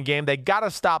the running game. They got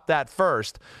to stop that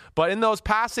first. But in those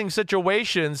passing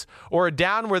situations or a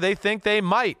down where they think they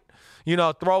might, you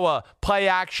know, throw a play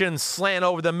action slant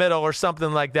over the middle or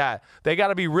something like that, they got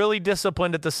to be really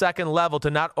disciplined at the second level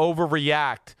to not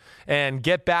overreact and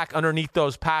get back underneath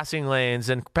those passing lanes.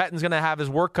 And Pettin's going to have his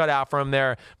work cut out for him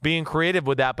there being creative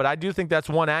with that. But I do think that's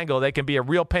one angle. They can be a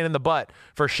real pain in the butt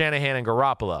for Shanahan and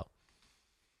Garoppolo.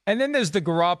 And then there's the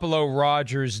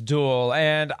Garoppolo-Rodgers duel,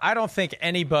 and I don't think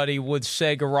anybody would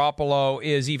say Garoppolo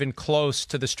is even close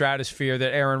to the stratosphere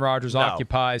that Aaron Rodgers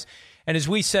occupies. And as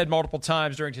we said multiple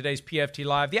times during today's PFT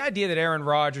Live, the idea that Aaron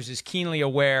Rodgers is keenly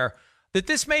aware that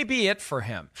this may be it for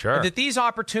him, that these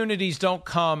opportunities don't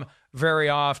come very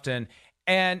often.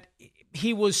 And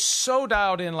he was so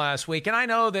dialed in last week, and I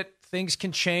know that things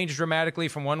can change dramatically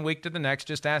from one week to the next.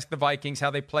 Just ask the Vikings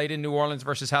how they played in New Orleans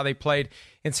versus how they played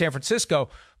in San Francisco.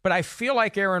 But I feel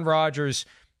like Aaron Rodgers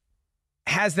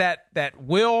has that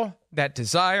will, that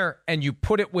desire, and you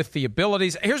put it with the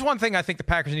abilities. Here's one thing I think the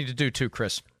Packers need to do too,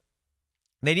 Chris.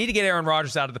 They need to get Aaron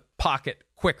Rodgers out of the pocket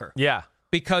quicker. Yeah.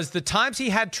 Because the times he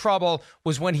had trouble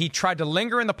was when he tried to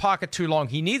linger in the pocket too long.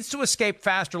 He needs to escape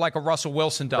faster like a Russell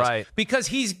Wilson does. Right. Because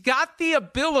he's got the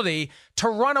ability to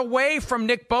run away from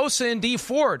Nick Bosa and Dee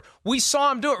Ford. We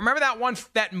saw him do it. Remember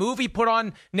that move he put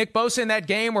on Nick Bosa in that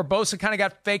game where Bosa kind of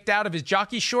got faked out of his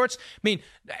jockey shorts? I mean,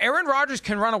 Aaron Rodgers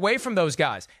can run away from those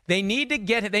guys. They need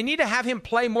to have him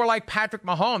play more like Patrick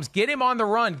Mahomes. Get him on the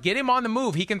run. Get him on the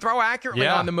move. He can throw accurately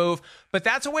on the move. But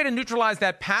that's a way to neutralize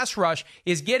that pass rush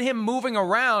is get him moving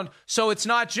around so it's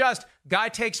not just guy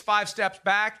takes 5 steps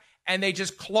back and they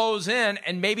just close in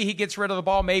and maybe he gets rid of the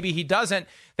ball, maybe he doesn't.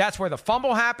 That's where the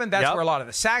fumble happened. That's where a lot of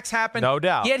the sacks happened. No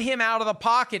doubt. Get him out of the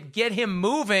pocket. Get him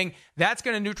moving. That's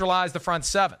going to neutralize the front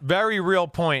seven. Very real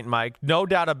point, Mike. No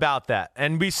doubt about that.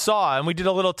 And we did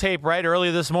a little tape right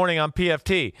earlier this morning on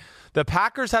PFT. The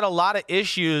Packers had a lot of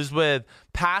issues with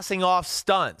passing off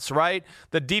stunts, right?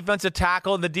 The defensive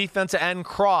tackle and the defensive end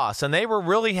cross. And they were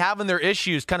really having their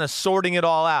issues kind of sorting it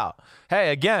all out.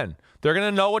 Hey, again, they're going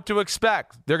to know what to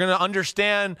expect. They're going to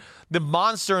understand the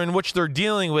monster in which they're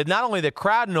dealing with, not only the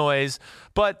crowd noise,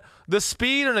 but the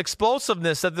speed and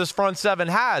explosiveness that this front seven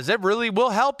has. It really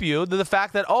will help you to the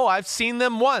fact that, I've seen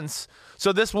them once,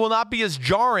 so this will not be as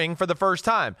jarring for the first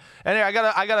time. And I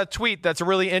got a tweet that's a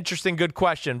really interesting, good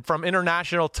question from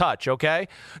International Touch, okay?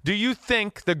 Do you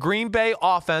think the Green Bay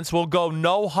offense will go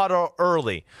no huddle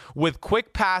early with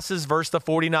quick passes versus the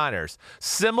 49ers,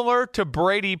 similar to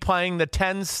Brady playing the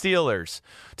 10 Steelers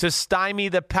to stymie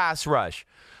the pass rush?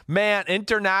 Man,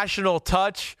 International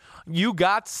Touch, you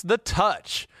got the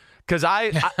touch. Because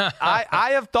I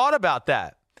have thought about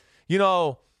that. You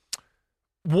know,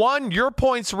 1, your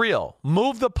point's real.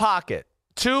 Move the pocket.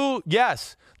 2,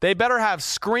 yes, they better have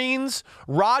screens.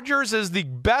 Rodgers is the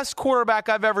best quarterback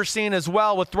I've ever seen as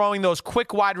well with throwing those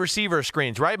quick wide receiver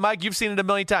screens, right, Mike? You've seen it a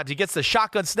million times. He gets the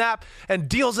shotgun snap and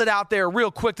deals it out there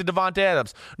real quick to Davante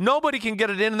Adams. Nobody can get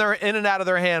it in and out of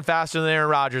their hand faster than Aaron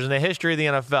Rodgers in the history of the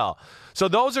NFL. So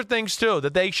those are things, too,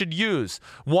 that they should use.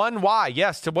 1, why?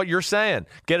 Yes, to what you're saying.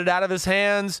 Get it out of his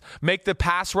hands. Make the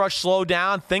pass rush slow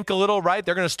down. Think a little, right?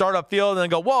 They're going to start upfield and then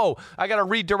go, whoa, I got to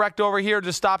redirect over here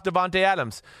to stop Davante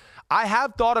Adams. I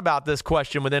have thought about this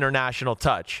question with International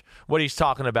Touch, what he's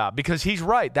talking about, because he's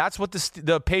right. That's what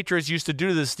the Patriots used to do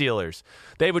to the Steelers.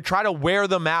 They would try to wear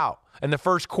them out in the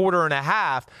first quarter and a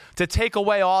half to take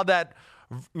away all that,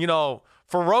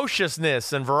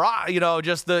 ferociousness and,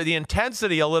 just the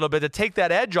intensity a little bit, to take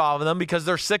that edge off of them because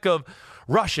they're sick of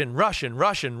rushing.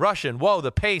 Whoa,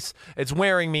 the pace, it's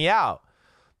wearing me out.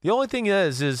 The only thing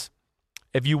is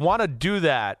if you want to do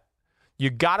that, you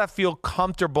got to feel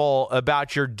comfortable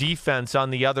about your defense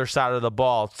on the other side of the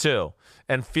ball too,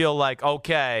 and feel like,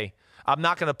 okay, I'm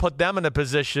not going to put them in a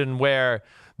position where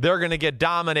they're going to get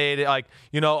dominated. Like,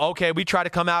 okay, we try to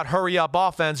come out, hurry up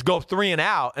offense, go 3 and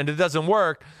out, and it doesn't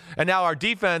work. And now our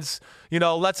defense,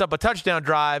 lets up a touchdown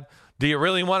drive. Do you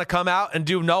really want to come out and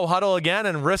do no huddle again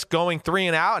and risk going 3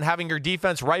 and out and having your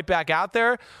defense right back out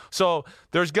there? So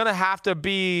there's going to have to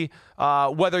be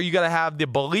whether you got to have the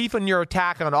belief in your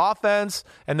attack on offense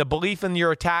and the belief in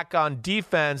your attack on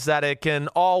defense that it can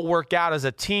all work out as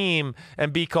a team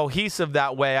and be cohesive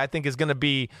that way, I think is going to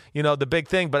be, the big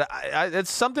thing. But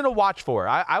it's something to watch for.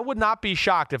 I would not be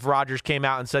shocked if Rodgers came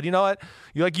out and said, you know what,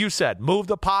 like you said, move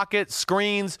the pocket,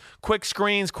 screens,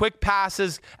 quick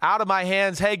passes out of my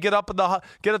hands. Hey, get up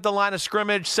the line of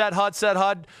scrimmage, set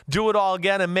HUD, do it all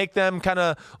again and make them kind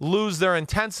of lose their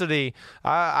intensity.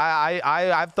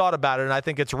 I've thought about it, and I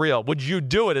think it's real. Would you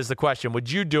do it is the question.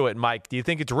 Would you do it, Mike? Do you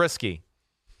think it's risky?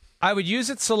 I would use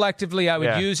it selectively. I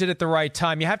would use it at the right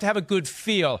time. You have to have a good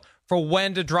feel for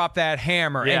when to drop that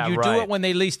hammer, and you do it when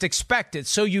they least expect it.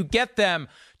 So you get them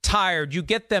tired, you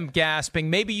get them gasping.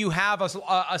 Maybe you have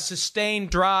a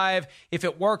sustained drive. If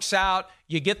it works out,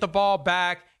 you get the ball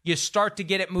back. You start to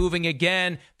get it moving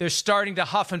again. They're starting to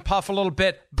huff and puff a little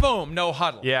bit. Boom, no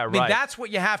huddle. Yeah, right. That's what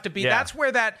you have to be. Yeah. That's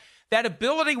where that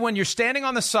ability, when you're standing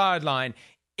on the sideline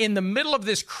in the middle of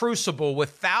this crucible with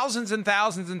thousands and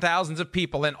thousands and thousands of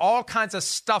people and all kinds of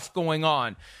stuff going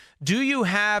on, do you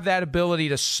have that ability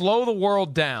to slow the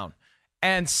world down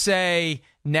and say,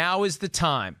 now is the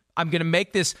time. I'm going to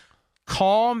make this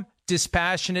calm,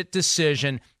 dispassionate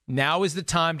decision. Now is the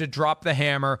time to drop the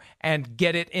hammer and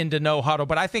get it into no huddle.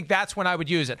 But I think that's when I would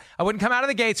use it. I wouldn't come out of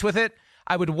the gates with it.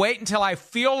 I would wait until I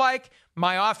feel like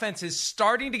my offense is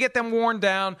starting to get them worn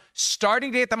down,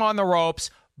 starting to get them on the ropes.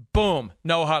 Boom,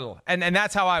 no huddle. And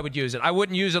that's how I would use it. I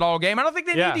wouldn't use it all game. I don't think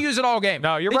they need to use it all game.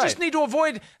 No, you're right. They just need to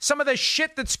avoid some of the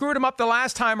shit that screwed them up the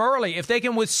last time early. If they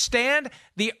can withstand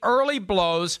the early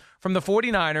blows from the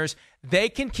 49ers, they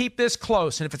can keep this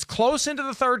close. And if it's close into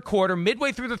the third quarter,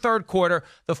 midway through the third quarter,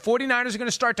 the 49ers are going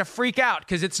to start to freak out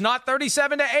because it's not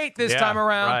 37-8 this time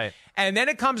around. Right. And then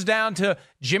it comes down to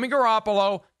Jimmy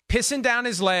Garoppolo pissing down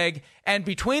his leg. And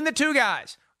between the two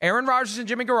guys, Aaron Rodgers and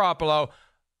Jimmy Garoppolo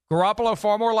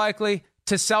far more likely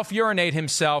to self-urinate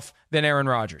himself than Aaron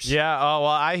Rodgers. Yeah, well,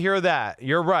 I hear that.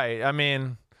 You're right. I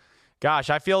mean, gosh,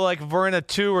 I feel like if we're in a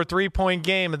 2 or 3 point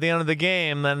game at the end of the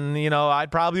game, then,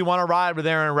 I'd probably want to ride with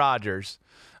Aaron Rodgers.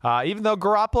 Even though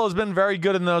Garoppolo's been very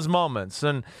good in those moments.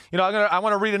 And, I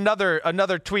want to read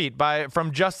another tweet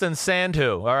from Justin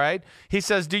Sandhu, all right? He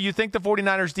says, do you think the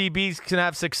 49ers DBs can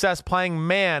have success playing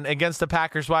man against the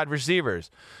Packers wide receivers?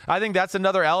 I think that's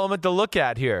another element to look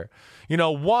at here.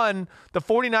 One, the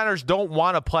 49ers don't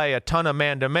want to play a ton of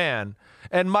man-to-man.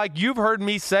 And, Mike, you've heard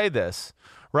me say this,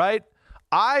 right?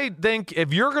 I think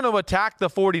if you're going to attack the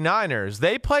 49ers,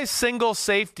 they play single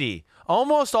safety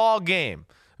almost all game.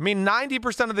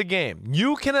 90% of the game.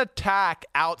 You can attack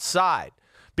outside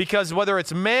because whether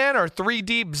it's man or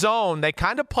 3-deep zone, they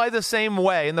kind of play the same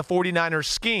way in the 49ers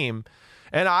scheme.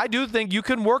 And I do think you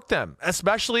can work them,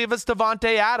 especially if it's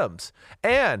Davante Adams.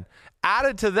 And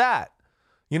added to that,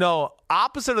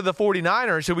 opposite of the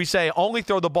 49ers, who we say only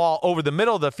throw the ball over the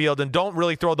middle of the field and don't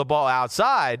really throw the ball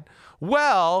outside,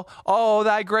 well,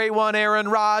 that great one, Aaron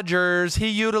Rodgers, he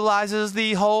utilizes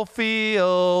the whole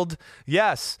field.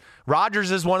 Yes, Rodgers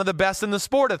is one of the best in the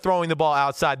sport at throwing the ball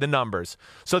outside the numbers.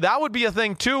 So that would be a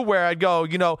thing, too, where I'd go,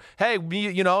 hey,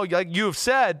 like you've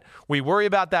said, we worry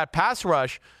about that pass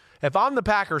rush. If I'm the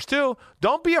Packers, too,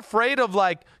 don't be afraid of,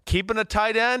 keeping a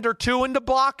tight end or two into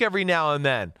block every now and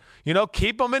then.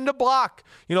 Keep them into block.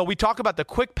 We talk about the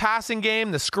quick passing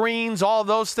game, the screens, all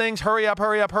those things. Hurry up.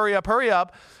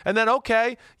 And then,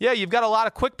 you've got a lot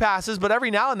of quick passes, but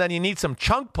every now and then you need some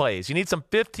chunk plays. You need some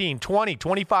 15, 20,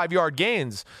 25-yard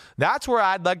gains. That's where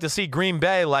I'd like to see Green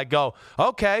Bay go,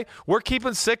 okay, we're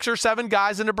keeping 6 or 7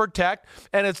 guys in to protect,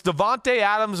 and it's Davante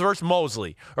Adams versus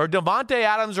Mosley or Davante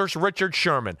Adams versus Richard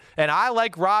Sherman. And I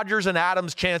like Rodgers and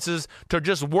Adams' chances to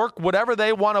just work work whatever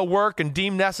they want to work and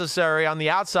deem necessary on the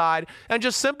outside and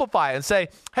just simplify it and say,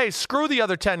 hey, screw the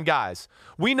other 10 guys.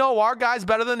 We know our guy's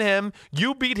better than him.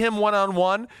 You beat him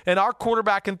one-on-one, and our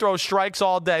quarterback can throw strikes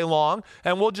all day long,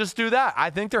 and we'll just do that. I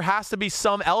think there has to be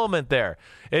some element there.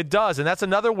 It does, and that's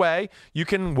another way you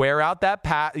can wear out that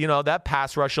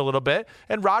pass rush a little bit,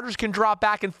 and Rodgers can drop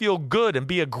back and feel good and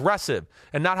be aggressive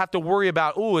and not have to worry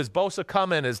about, is Bosa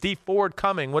coming, is Dee Ford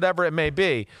coming, whatever it may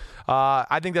be.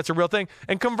 I think that's a real thing.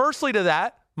 And conversely to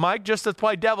that, Mike, just to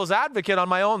play devil's advocate on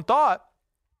my own thought,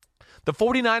 the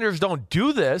 49ers don't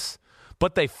do this,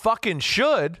 but they fucking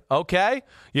should, okay?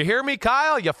 You hear me,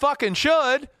 Kyle? You fucking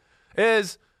should.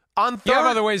 Is on third. You have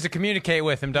other ways to communicate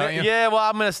with him, don't you? Yeah, well,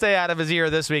 I'm going to stay out of his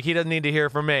ear this week. He doesn't need to hear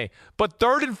from me. But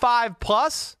 3rd and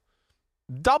 5+,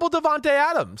 double Davante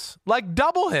Adams. Like,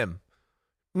 double him.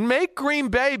 Make Green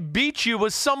Bay beat you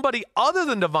with somebody other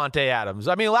than Davante Adams.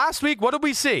 I mean, last week, what did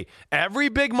we see? Every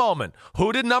big moment.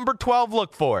 Who did number 12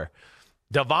 look for?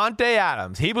 Davante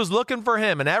Adams. He was looking for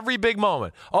him in every big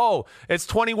moment. Oh, it's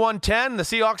 21-10. The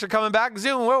Seahawks are coming back.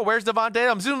 Zoom. Whoa, where's Davante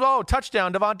Adams? Zoom. Oh,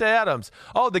 touchdown, Davante Adams.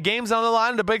 Oh, the game's on the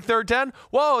line. The big 3rd 10.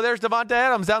 Whoa, there's Davante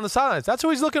Adams down the sidelines. That's who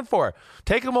he's looking for.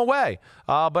 Take him away.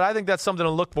 But I think that's something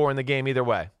to look for in the game either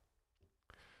way.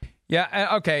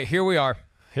 Yeah, okay, here we are.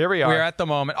 Here we are. We're at the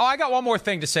moment. Oh, I got one more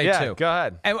thing to say, too. Go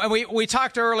ahead. And we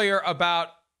talked earlier about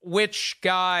which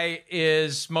guy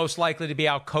is most likely to be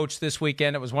outcoached this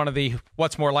weekend. It was one of the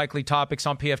what's more likely topics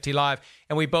on PFT Live,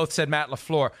 and we both said Matt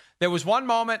LaFleur. There was one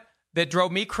moment that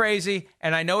drove me crazy,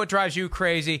 and I know it drives you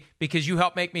crazy because you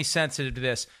helped make me sensitive to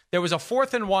this. There was a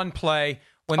 4th and 1 play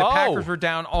when the Packers were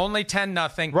down only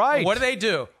 10-0. Right. What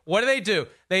do?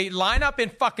 They line up in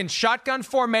fucking shotgun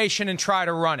formation and try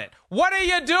to run it. What are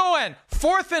you doing?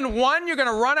 4th and 1, you're going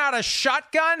to run out of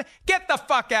shotgun? Get the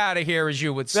fuck out of here, as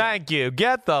you would say. Thank you.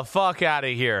 Get the fuck out of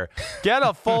here. Get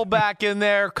a fullback in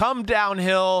there. Come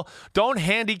downhill. Don't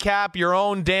handicap your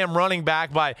own damn running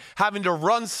back by having to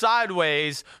run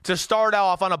sideways to start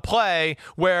off on a play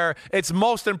where it's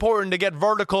most important to get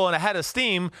vertical and ahead of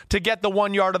steam to get the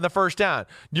 1 yard on the first down.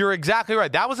 You're exactly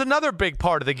right. That was another big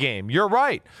part of the game. You're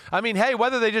right. I mean, hey,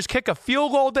 whether they just kick a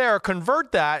field goal there or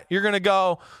convert that, you're going to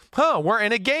go, we're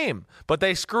in a game. But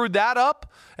they screwed that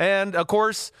up. And, of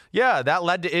course, that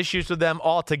led to issues with them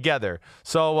altogether.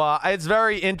 So it's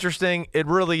very interesting. It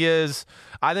really is.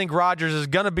 I think Rodgers is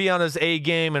going to be on his A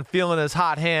game and feeling his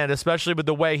hot hand, especially with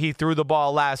the way he threw the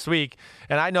ball last week.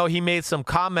 And I know he made some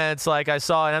comments like I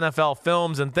saw in NFL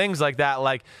films and things like that,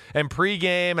 like in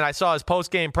pregame, and I saw his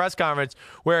postgame press conference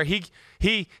where he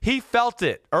felt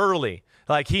it early.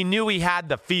 Like he knew he had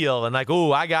the feel and like,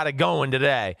 I got it going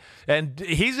today. And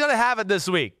he's going to have it this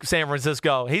week, San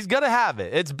Francisco. He's going to have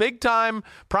it. It's big time,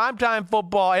 prime time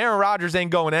football. Aaron Rodgers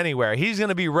ain't going anywhere. He's going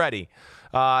to be ready.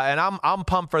 And I'm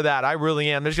pumped for that. I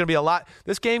really am. There's going to be a lot.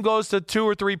 This game goes to 2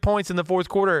 or 3 points in the fourth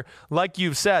quarter. Like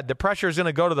you've said, the pressure is going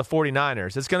to go to the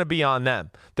 49ers. It's going to be on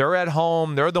them. They're at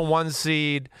home. They're the 1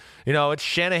 seed. It's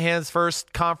Shanahan's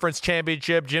first conference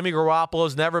championship. Jimmy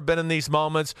Garoppolo's never been in these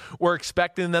moments. We're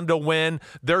expecting them to win.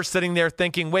 They're sitting there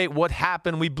thinking, wait, what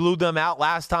happened? We blew them out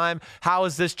last time. How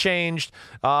has this changed?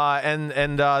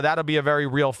 And that'll be a very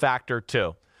real factor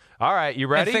too. All right, you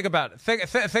ready? And think about it.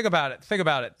 Think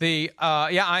about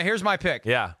it. Here's my pick.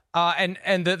 Yeah.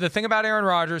 And the thing about Aaron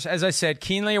Rodgers, as I said,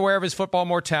 keenly aware of his football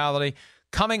mortality,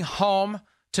 coming home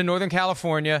to Northern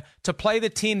California to play the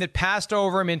team that passed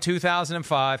over him in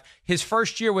 2005, his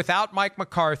first year without Mike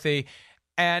McCarthy,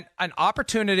 and an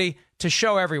opportunity to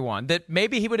show everyone that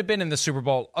maybe he would have been in the Super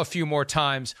Bowl a few more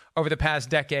times over the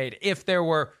past decade if there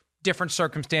were different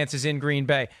circumstances in Green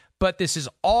Bay. But this is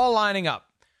all lining up.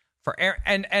 For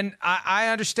Aaron, and I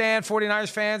understand 49ers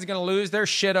fans are going to lose their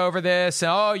shit over this.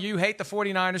 You hate the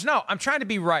 49ers. No, I'm trying to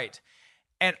be right.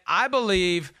 And I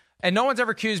believe, and no one's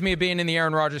ever accused me of being in the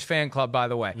Aaron Rodgers fan club, by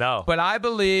the way. No. But I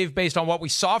believe, based on what we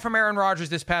saw from Aaron Rodgers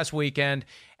this past weekend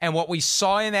and what we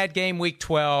saw in that game week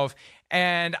 12,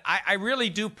 and I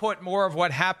really do put more of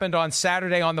what happened on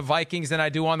Saturday on the Vikings than I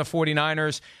do on the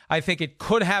 49ers. I think it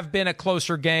could have been a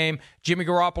closer game. Jimmy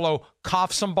Garoppolo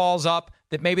coughed some balls up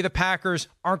that maybe the Packers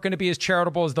aren't going to be as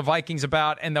charitable as the Vikings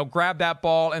about, and they'll grab that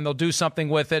ball and they'll do something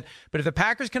with it. But if the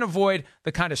Packers can avoid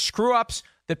the kind of screw-ups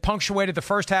that punctuated the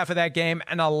first half of that game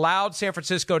and allowed San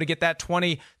Francisco to get that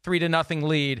 23-0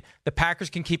 lead, the Packers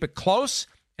can keep it close.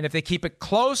 And if they keep it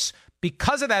close,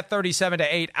 because of that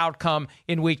 37-8 outcome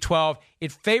in Week 12,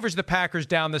 it favors the Packers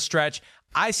down the stretch.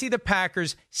 I see the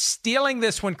Packers stealing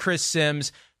this one, Chris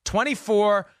Sims,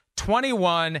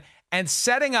 24-21, and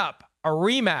setting up a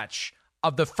rematch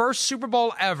of the first Super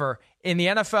Bowl ever in the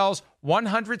NFL's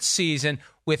 100th season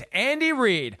with Andy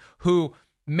Reid, who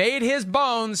made his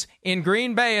bones in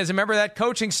Green Bay as a member of that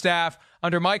coaching staff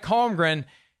under Mike Holmgren.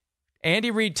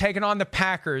 Andy Reid taking on the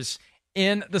Packers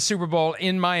in the Super Bowl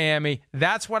in Miami.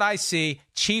 That's what I see.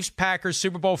 Chiefs-Packers,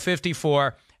 Super Bowl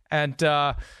 54. And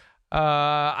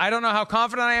I don't know how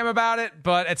confident I am about it,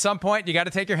 but at some point, you got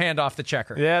to take your hand off the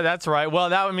checker. Yeah, that's right. Well,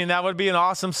 that would be an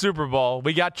awesome Super Bowl.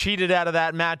 We got cheated out of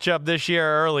that matchup this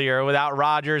year earlier without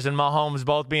Rodgers and Mahomes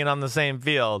both being on the same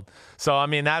field. So, I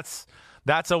mean, that's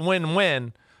a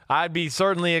win-win. I'd be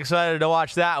certainly excited to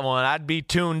watch that one. I'd be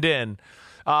tuned in.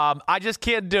 I just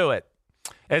can't do it.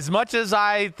 As much as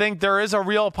I think there is a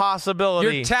real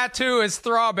possibility. Your tattoo is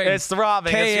throbbing. It's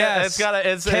throbbing. KS.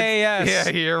 It's KS. Yeah,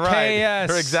 you're right. KS.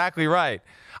 You're exactly right.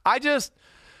 I just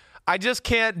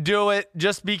can't do it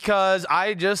just because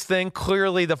I just think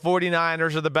clearly the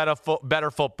 49ers are the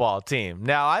better football team.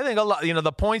 Now, I think a lot,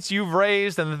 the points you've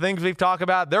raised and the things we've talked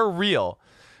about, they're real.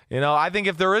 I think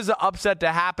if there is an upset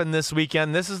to happen this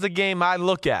weekend, this is the game I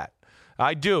look at.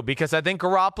 I do, because I think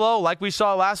Garoppolo, like we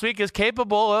saw last week, is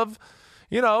capable of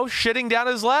shitting down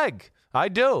his leg. I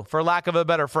do, for lack of a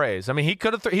better phrase. I mean, he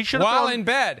should have while thrown, in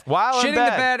bed. While shitting in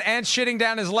bed. the bed and shitting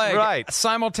down his leg. Right.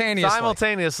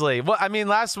 Simultaneously. Well, I mean,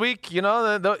 last week, he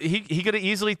could have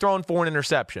easily thrown 4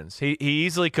 interceptions. He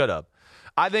easily could have.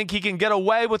 I think he can get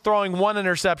away with throwing 1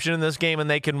 interception in this game and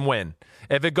they can win.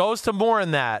 If it goes to more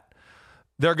than that,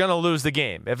 they're going to lose the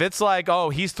game. If it's like,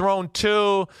 he's thrown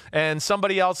 2 and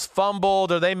somebody else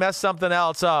fumbled or they messed something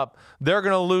else up, they're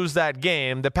going to lose that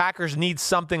game. The Packers need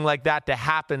something like that to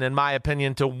happen, in my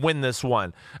opinion, to win this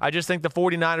one. I just think the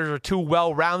 49ers are too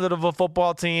well-rounded of a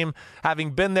football team.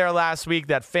 Having been there last week,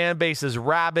 that fan base is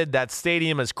rabid. That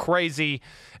stadium is crazy.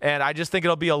 And I just think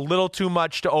it'll be a little too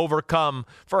much to overcome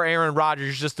for Aaron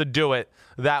Rodgers just to do it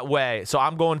that way. So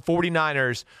I'm going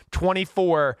 49ers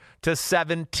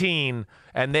 24-17,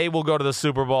 and they will go to the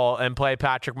Super Bowl and play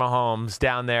Patrick Mahomes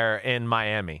down there in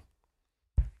Miami.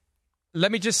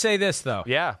 Let me just say this, though.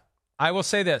 Yeah. I will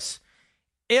say this.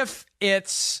 If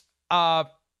it's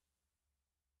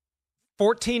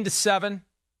 14-7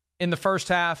 in the first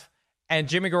half and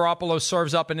Jimmy Garoppolo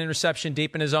serves up an interception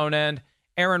deep in his own end,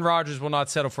 Aaron Rodgers will not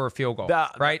settle for a field goal,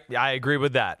 right? I agree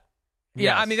with that.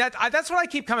 Yeah, Yes. I mean, that's what I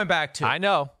keep coming back to. I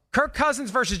know. Kirk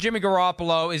Cousins versus Jimmy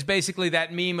Garoppolo is basically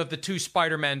that meme of the 2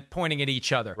 Spider-Men pointing at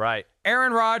each other. Right.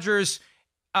 Aaron Rodgers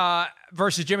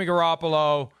versus Jimmy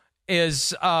Garoppolo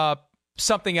is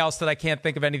something else that I can't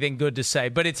think of anything good to say,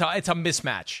 but it's a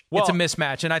mismatch. Well, it's a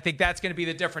mismatch, and I think that's going to be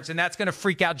the difference, and that's going to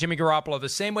freak out Jimmy Garoppolo. The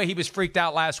same way he was freaked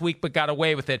out last week but got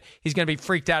away with it, he's going to be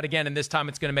freaked out again, and this time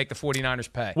it's going to make the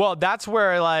 49ers pay. Well, that's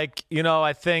where,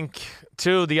 I think,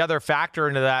 too, the other factor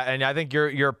into that, and I think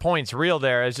your point's real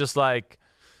there, is just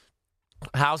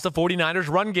how's the 49ers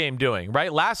run game doing,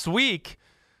 right? Last week,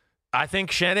 I think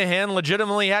Shanahan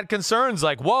legitimately had concerns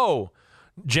whoa,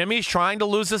 Jimmy's trying to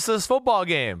lose us this football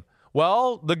game.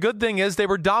 Well, the good thing is they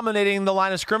were dominating the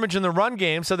line of scrimmage in the run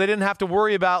game, so they didn't have to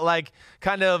worry about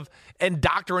kind of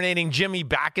indoctrinating Jimmy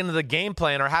back into the game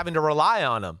plan or having to rely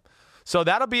on him. So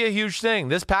that'll be a huge thing.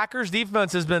 This Packers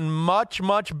defense has been much,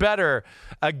 much better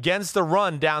against the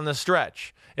run down the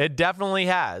stretch. It definitely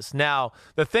has. Now,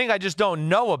 the thing I just don't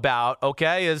know about,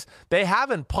 is they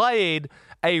haven't played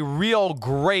a real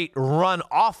great run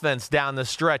offense down the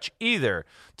stretch either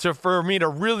for me to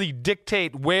really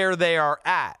dictate where they are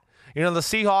at. The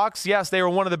Seahawks, yes, they were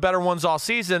one of the better ones all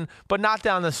season, but not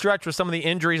down the stretch with some of the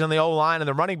injuries on the O-line and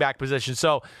the running back position.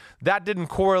 So that didn't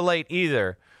correlate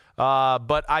either.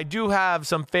 But I do have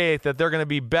some faith that they're going to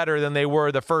be better than they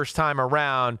were the first time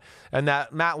around, and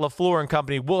that Matt LaFleur and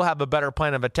company will have a better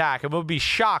plan of attack. And we'll be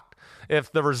shocked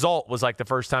if the result was like the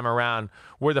first time around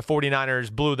where the 49ers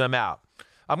blew them out.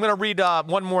 I'm going to read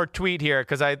one more tweet here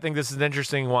because I think this is an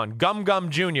interesting one. Gum Gum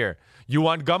Jr. You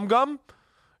want Gum Gum?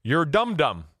 You're Dum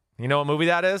Dum. You know what movie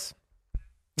that is?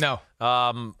 No.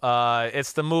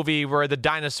 It's the movie where the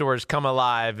dinosaurs come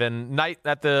alive and Night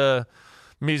at the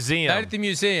Museum. Night at the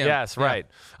Museum. Yes, right.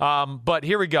 Yeah. But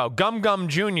here we go. Gum Gum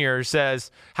Jr. says,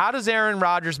 how does Aaron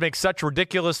Rodgers make such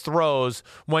ridiculous throws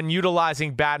when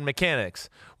utilizing bad mechanics?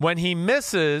 When he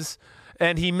misses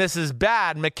and he misses with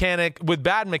bad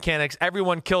mechanics,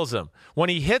 everyone kills him. When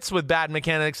he hits with bad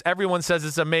mechanics, everyone says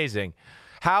it's amazing.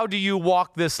 How do you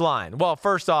walk this line? Well,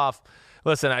 first off,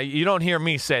 listen, you don't hear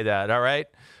me say that, all right?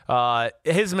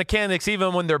 His mechanics,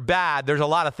 even when they're bad, there's a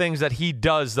lot of things that he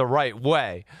does the right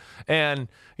way. And,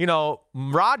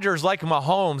 Rodgers, like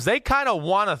Mahomes, they kind of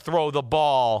want to throw the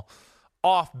ball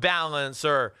off balance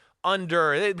or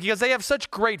under because they have such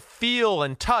great feel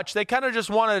and touch. They kind of just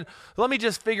want to, let me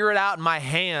just figure it out in my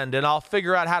hand and I'll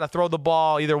figure out how to throw the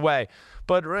ball either way.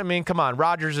 But, I mean, come on.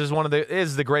 Rodgers is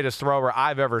the greatest thrower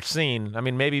I've ever seen. I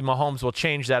mean, maybe Mahomes will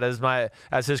change that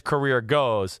as his career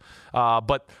goes.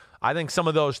 But I think some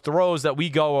of those throws that we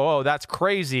go, oh, that's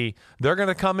crazy, they're going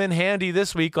to come in handy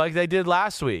this week like they did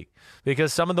last week.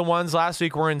 Because some of the ones last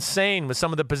week were insane with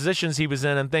some of the positions he was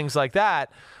in and things like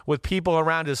that with people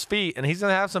around his feet. And he's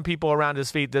going to have some people around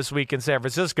his feet this week in San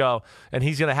Francisco, and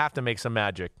he's going to have to make some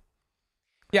magic.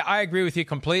 Yeah, I agree with you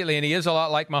completely. And he is a lot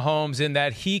like Mahomes in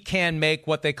that he can make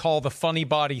what they call the funny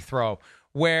body throw,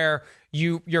 where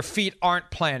your feet aren't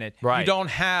planted. Right. You don't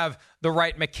have the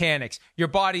right mechanics. Your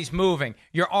body's moving.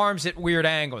 Your arms at weird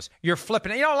angles. You're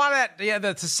flipping. You know, a lot of that,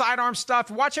 the sidearm stuff.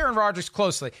 Watch Aaron Rodgers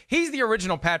closely. He's the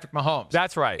original Patrick Mahomes.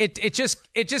 That's right. It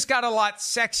just got a lot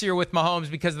sexier with Mahomes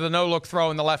because of the no-look throw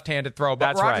and the left-handed throw. But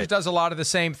That's Rodgers right. does a lot of the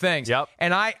same things. Yep.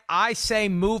 And I say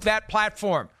move that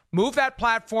platform. Move that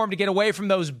platform to get away from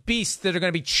those beasts that are going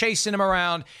to be chasing him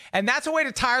around. And that's a way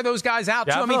to tire those guys out,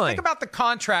 too. Definitely. I mean, think about the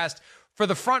contrast for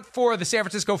the front four of the San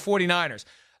Francisco 49ers.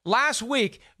 Last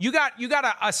week, you got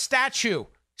a statue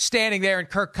standing there in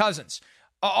Kirk Cousins.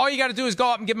 All you got to do is go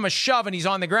up and give him a shove, and he's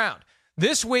on the ground.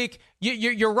 This week,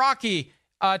 you're Rocky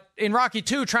in Rocky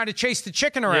 2 trying to chase the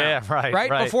chicken around. Yeah,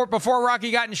 right. Before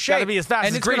Rocky got in shape. Got to be as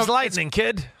fast as greased lightning,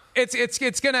 kid.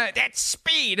 It's gonna, that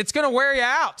speed, it's gonna wear you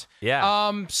out.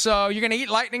 Yeah. So you're gonna eat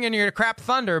lightning and you're gonna crap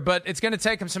thunder, but it's gonna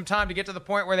take them some time to get to the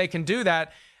point where they can do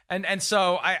that. And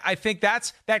so I think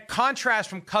that contrast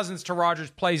from Cousins to Rodgers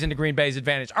plays into Green Bay's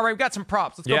advantage. All right, we've got some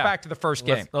props. Let's go back to the first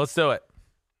game. Let's do it.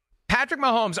 Patrick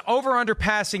Mahomes over/under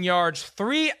passing yards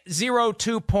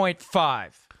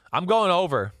 302.5. I'm going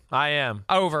over. I am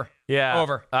over. Yeah,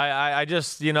 over. I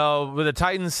just with the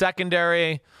Titans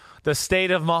secondary, the state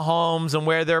of Mahomes and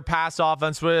where their pass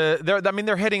offense,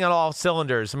 they're hitting on all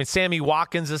cylinders. I mean, Sammy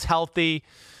Watkins is healthy.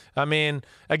 I mean,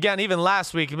 again, even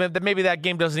last week, maybe that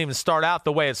game doesn't even start out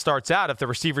the way it starts out if the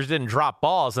receivers didn't drop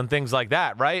balls and things like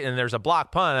that, right? And there's a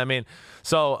block punt. I mean,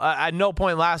 so at no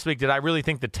point last week did I really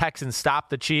think the Texans stopped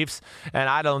the Chiefs, and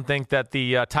I don't think that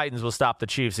the Titans will stop the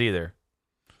Chiefs either.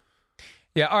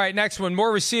 Yeah, all right, next one.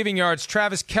 More receiving yards,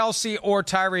 Travis Kelce or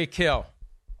Tyreek Hill?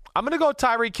 I'm going to go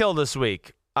Tyreek Hill this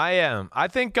week. I am. I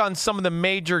think on some of the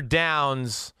major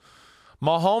downs,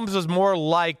 Mahomes is more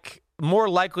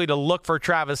likely to look for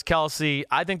Travis Kelce.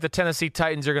 I think the Tennessee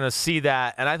Titans are going to see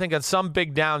that, and I think on some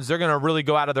big downs, they're going to really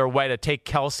go out of their way to take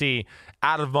Kelce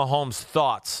out of Mahomes'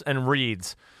 thoughts and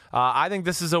reads. I think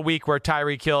this is a week where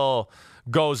Tyreek Hill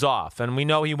goes off, and we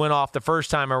know he went off the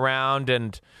first time around,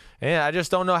 and I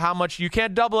just don't know how much. You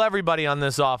can't double everybody on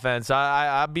this offense.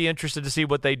 I'd be interested to see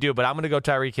what they do, but I'm going to go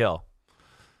Tyreek Hill.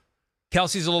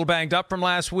 Kelce's a little banged up from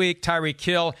last week. Tyreek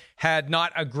Hill had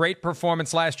not a great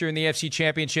performance last year in the AFC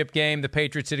Championship game. The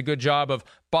Patriots did a good job of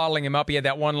bottling him up. He had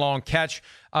that one long catch,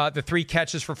 the 3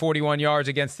 catches for 41 yards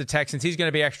against the Texans. He's going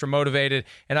to be extra motivated,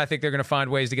 and I think they're going to find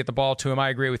ways to get the ball to him. I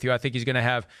agree with you. I think he's going to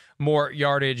have more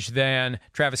yardage than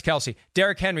Travis Kelce.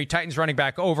 Derrick Henry, Titans running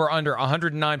back, over under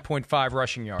 109.5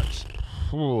 rushing yards.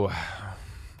 Ooh.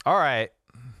 All right.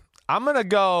 I'm going to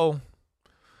go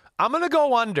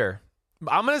under.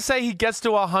 I'm going to say he gets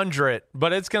to 100,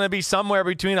 but it's going to be somewhere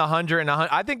between 100 and 100.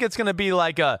 I think it's going to be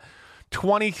like a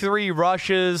 23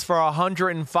 rushes for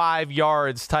 105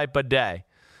 yards type of day.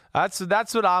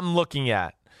 That's what I'm looking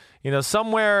at.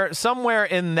 Somewhere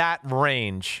in that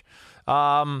range.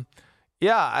 I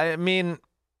mean,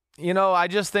 I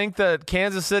just think that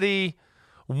Kansas City,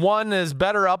 one, is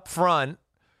better up front,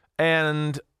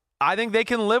 and I think they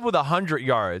can live with 100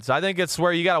 yards. I think it's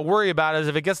where you got to worry about is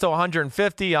if it gets to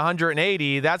 150,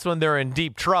 180, that's when they're in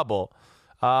deep trouble.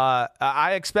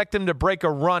 I expect them to break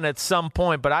a run at some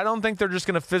point, but I don't think they're just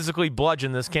going to physically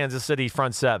bludgeon this Kansas City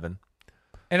front seven.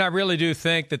 And I really do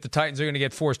think that the Titans are going to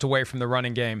get forced away from the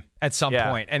running game at some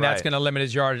point, and that's going to limit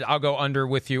his yardage. I'll go under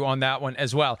with you on that one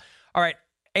as well. All right,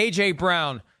 A.J.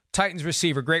 Brown, Titans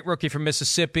receiver, great rookie from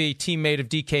Mississippi, teammate of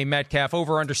DK Metcalf,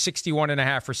 over under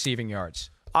 61.5 receiving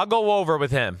yards. I'll go over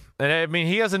with him. And I mean,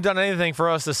 he hasn't done anything for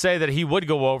us to say that he would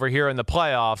go over here in the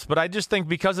playoffs. But I just think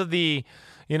because of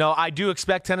I do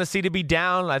expect Tennessee to be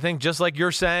down. I think just like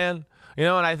you're saying, and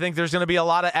I think there's going to be a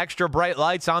lot of extra bright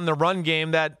lights on the run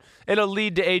game that it'll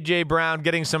lead to A.J. Brown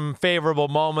getting some favorable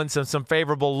moments and some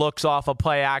favorable looks off of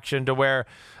play action to where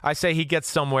I say he gets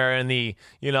somewhere in the,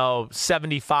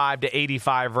 75 to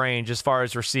 85 range as far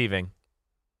as receiving.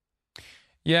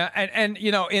 Yeah, and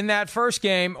in that first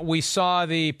game, we saw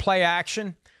the play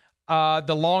action,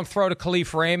 the long throw to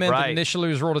Khalif Raymond. Right. Initially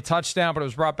was ruled a touchdown, but it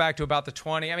was brought back to about the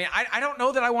 20. I mean, I don't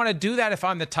know that I want to do that if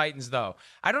I'm the Titans, though.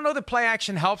 I don't know that play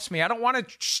action helps me. I don't want to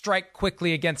strike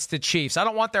quickly against the Chiefs. I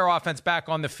don't want their offense back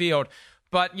on the field.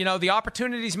 But, the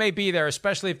opportunities may be there,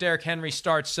 especially if Derrick Henry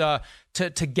starts to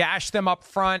gash them up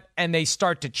front and they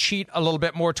start to cheat a little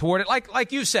bit more toward it.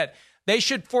 Like you said, they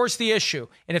should force the issue.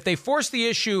 And if they force the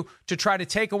issue to try to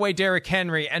take away Derrick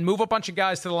Henry and move a bunch of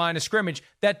guys to the line of scrimmage,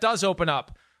 that does open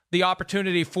up the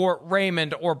opportunity for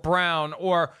Raymond or Brown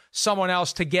or someone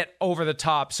else to get over the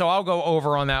top. So I'll go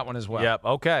over on that one as well. Yep.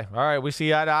 Okay. All right. We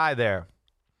see eye to eye there.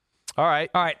 All right.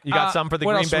 You got something for the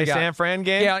Green Bay San Fran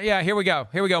game? Yeah. Here we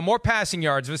go. More passing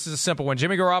yards. This is a simple one.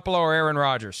 Jimmy Garoppolo or Aaron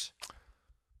Rodgers?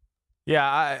 Yeah,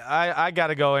 I got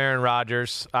to go Aaron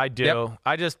Rodgers. I do.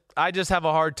 Yep. I just have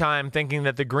a hard time thinking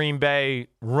that the Green Bay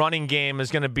running game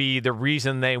is going to be the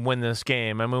reason they win this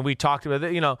game. I mean, we talked about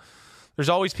it, there's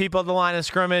always people at the line of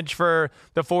scrimmage for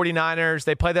the 49ers.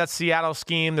 They play that Seattle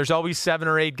scheme. There's always 7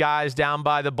 or 8 guys down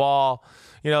by the ball.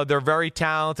 They're very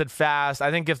talented, fast.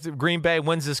 I think if Green Bay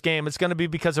wins this game, it's going to be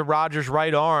because of Rodgers'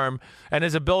 right arm and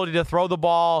his ability to throw the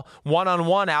ball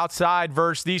one-on-one outside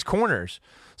versus these corners.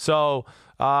 So,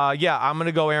 I'm going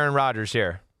to go Aaron Rodgers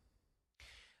here.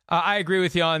 I agree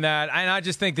with you on that. And I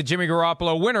just think that Jimmy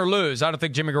Garoppolo, win or lose, I don't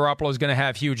think Jimmy Garoppolo is going to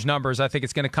have huge numbers. I think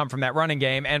it's going to come from that running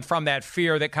game and from that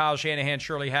fear that Kyle Shanahan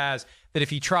surely has that if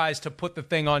he tries to put the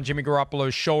thing on Jimmy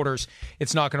Garoppolo's shoulders,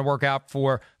 it's not going to work out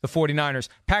for the 49ers.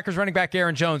 Packers running back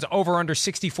Aaron Jones, over under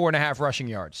 64.5 rushing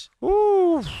yards.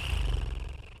 Ooh.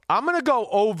 I'm going to go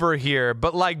over here,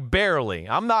 but barely.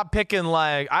 I'm not picking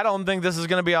I don't think this is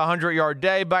going to be a 100-yard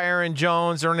day by Aaron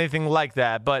Jones or anything like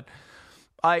that, but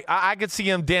I could see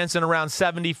him dancing around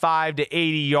 75 to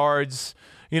 80 yards.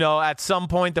 At some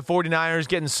point, the 49ers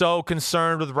getting so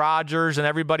concerned with Rodgers and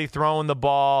everybody throwing the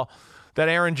ball that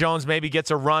Aaron Jones maybe gets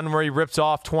a run where he rips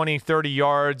off 20, 30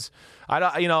 yards.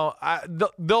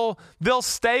 They'll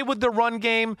stay with the run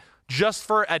game just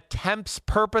for attempts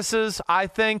purposes, I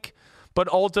think.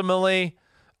 But ultimately,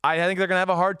 I think they're going to have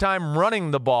a hard time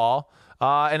running the ball.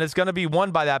 And it's going to be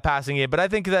won by that passing game. But I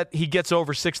think that he gets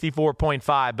over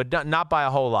 64.5, but not by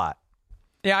a whole lot.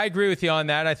 Yeah, I agree with you on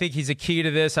that. I think he's a key to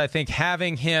this. I think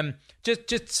having him,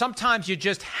 just sometimes you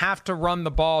just have to run the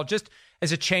ball just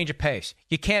as a change of pace.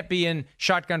 You can't be in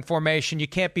shotgun formation. You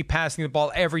can't be passing the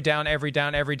ball every down.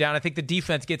 I think the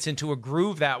defense gets into a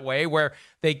groove that way where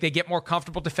they get more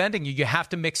comfortable defending you. You have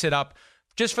to mix it up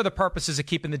just for the purposes of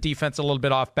keeping the defense a little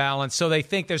bit off balance. So they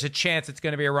think there's a chance it's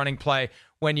going to be a running play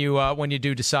when you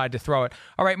do decide to throw it.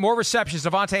 All right, more receptions.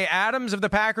 Davante Adams of the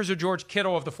Packers or George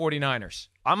Kittle of the 49ers?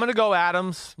 I'm going to go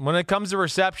Adams. When it comes to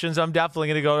receptions, I'm definitely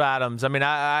going to go Adams. I mean,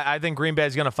 I think Green Bay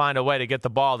is going to find a way to get the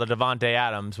ball to Davante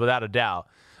Adams without a doubt.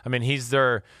 I mean, he's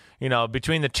their,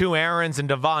 between the two Aarons and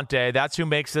Davante, that's who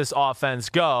makes this offense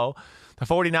go. The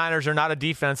 49ers are not a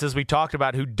defense, as we talked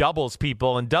about, who doubles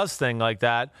people and does things like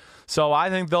that. So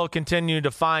I think they'll continue to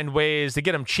find ways to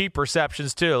get them cheap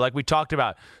receptions, too. Like we talked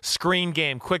about, screen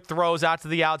game, quick throws out to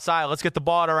the outside. Let's get the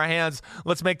ball out of our hands.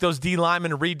 Let's make those D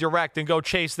linemen redirect and go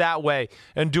chase that way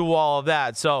and do all of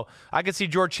that. So I could see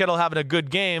George Kittle having a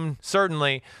good game,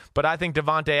 certainly, but I think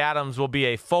Davante Adams will be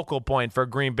a focal point for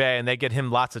Green Bay, and they get him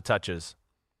lots of touches.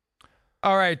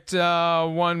 All right,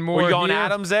 one more. Are you going here.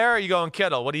 Adams there, or are you going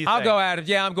Kittle? What do you think? I'll go Adams.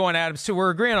 Yeah, I'm going Adams, too.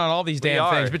 We're agreeing on all these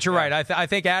damn things, but you're right. I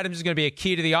think Adams is going to be a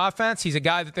key to the offense. He's a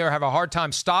guy that they'll have a hard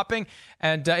time stopping,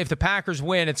 and if the Packers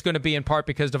win, it's going to be in part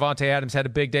because Davante Adams had a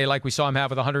big day like we saw him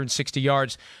have with 160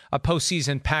 yards, a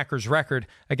postseason Packers record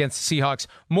against the Seahawks.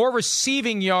 More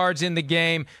receiving yards in the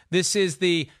game. This is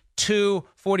the two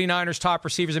 49ers top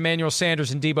receivers, Emmanuel Sanders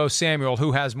and Deebo Samuel.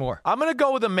 Who has more? I'm going to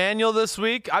go with Emmanuel this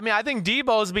week. I mean, I think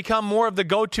Deebo has become more of the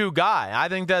go-to guy. I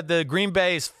think that the Green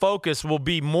Bay's focus will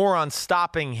be more on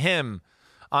stopping him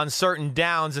on certain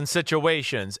downs and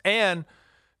situations, and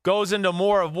goes into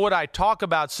more of what I talk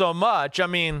about so much. I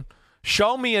mean,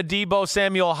 show me a Deebo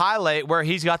Samuel highlight where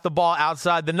he's got the ball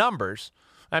outside the numbers.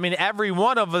 I mean, every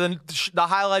one of the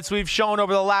highlights we've shown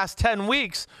over the last 10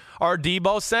 weeks are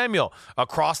Deebo Samuel.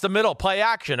 Across the middle, play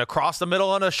action. Across the middle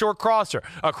on a short crosser.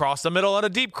 Across the middle on a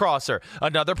deep crosser.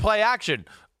 Another play action.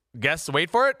 Wait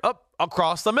for it. Up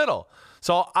across the middle.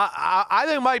 So I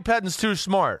think Mike Pettine's too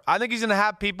smart. I think he's going to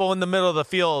have people in the middle of the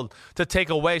field to take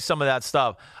away some of that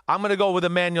stuff. I'm going to go with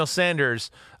Emmanuel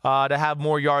Sanders to have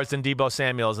more yards than Deebo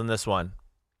Samuel's in this one.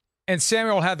 And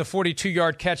Samuel had the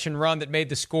 42-yard catch and run that made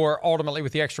the score ultimately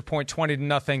with the extra point,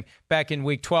 20-0 back in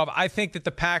Week 12. I think that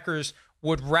the Packers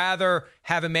would rather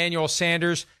have Emmanuel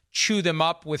Sanders chew them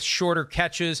up with shorter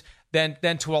catches than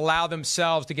to allow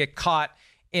themselves to get caught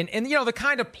in the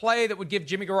kind of play that would give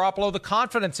Jimmy Garoppolo the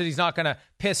confidence that he's not going to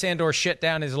piss and or shit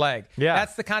down his leg. Yeah.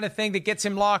 That's the kind of thing that gets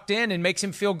him locked in and makes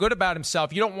him feel good about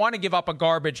himself. You don't want to give up a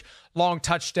garbage long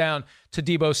touchdown to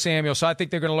Deebo Samuel. So I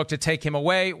think they're going to look to take him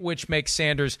away, which makes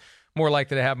Sanders more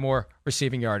likely to have more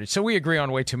receiving yardage. So we agree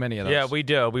on way too many of those. Yeah, we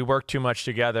do. We work too much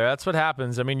together. That's what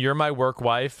happens. I mean, you're my work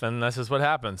wife, and this is what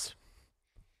happens.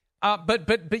 But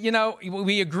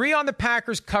we agree on the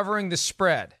Packers covering the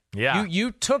spread. Yeah.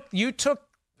 You took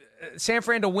San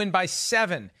Fran to win by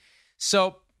 7.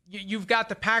 So you've got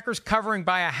the Packers covering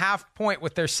by a half point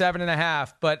with their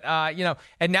 7.5. But,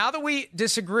 and now that we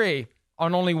disagree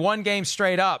on only one game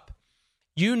straight up,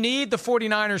 you need the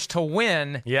 49ers to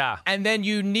win. Yeah. And then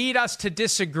you need us to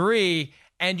disagree,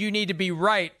 and you need to be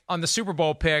right on the Super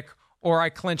Bowl pick, or I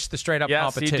clinch the straight-up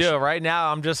competition. Yes, you do. Right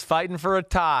now, I'm just fighting for a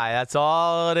tie. That's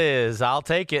all it is. I'll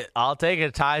take it. A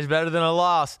tie's better than a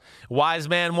loss. Wise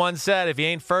man once said, if you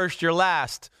ain't first, you're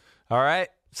last. All right?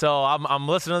 So I'm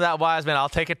listening to that wise man. I'll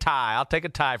take a tie. I'll take a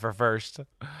tie for first.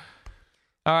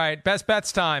 All right, best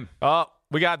bets time. Oh,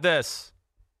 we got this.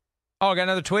 Oh, I got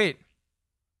another tweet.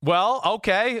 Well,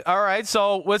 okay. All right.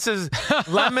 So this is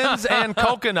lemons and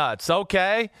coconuts.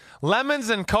 Okay. Lemons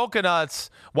and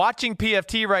coconuts. Watching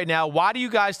PFT right now. Why do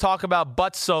you guys talk about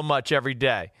butts so much every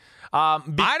day?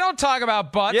 I don't talk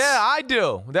about butts. Yeah, I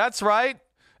do. That's right.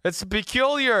 It's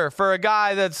peculiar for a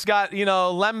guy that's got,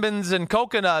 lemons and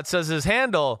coconuts as his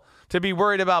handle to be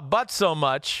worried about butts so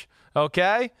much.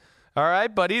 Okay. All right.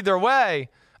 But either way,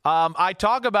 I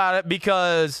talk about it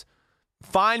because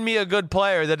find me a good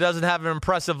player that doesn't have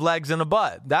impressive legs and a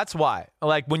butt. That's why.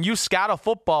 Like, when you scout a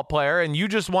football player and you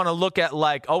just want to look at,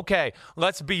 like, okay,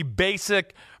 let's be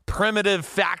basic, primitive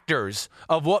factors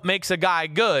of what makes a guy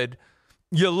good,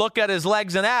 you look at his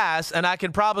legs and ass, and I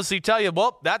can probably tell you,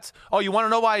 well, you want to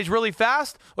know why he's really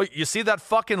fast? Well, you see that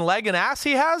fucking leg and ass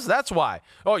he has? That's why.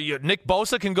 Oh, Nick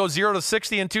Bosa can go 0 to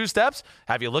 60 in 2 steps?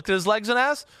 Have you looked at his legs and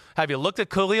ass? Have you looked at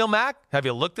Khalil Mack? Have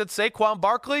you looked at Saquon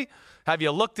Barkley? Have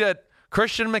you looked at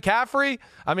Christian McCaffrey?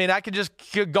 I mean, I could just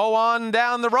go on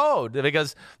down the road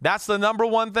because that's the number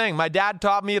one thing. My dad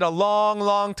taught me it a long,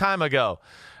 long time ago.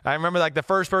 I remember, like, the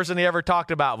first person he ever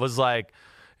talked about was, like,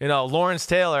 Lawrence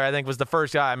Taylor, I think, was the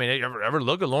first guy. I mean, you ever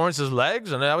look at Lawrence's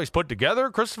legs and how he's put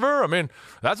together, Christopher? I mean,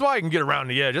 that's why he can get around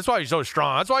the edge. That's why he's so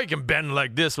strong. That's why he can bend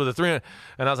like this with a 300.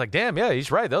 And I was like, damn, yeah,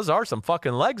 he's right. Those are some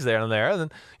fucking legs there and there. And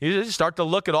then you just start to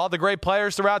look at all the great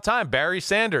players throughout time. Barry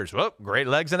Sanders, great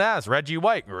legs and ass. Reggie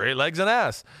White, great legs and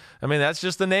ass. I mean, that's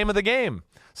just the name of the game.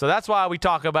 So that's why we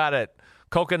talk about it.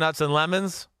 Coconuts and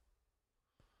lemons.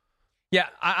 Yeah,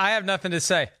 I have nothing to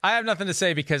say. I have nothing to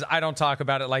say because I don't talk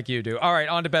about it like you do. All right,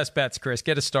 on to best bets, Chris.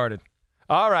 Get us started.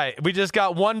 All right, we just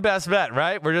got one best bet,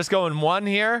 right? We're just going one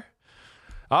here.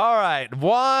 All right,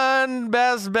 one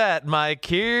best bet, Mike.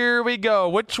 Here we go.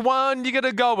 Which one you going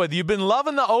to go with? You've been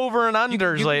loving the over and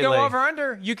unders lately. You can go over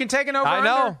under. You can take an over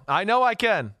under. I know I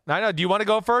can. I know. Do you want to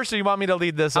go first or you want me to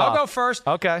lead this off? I'll go first.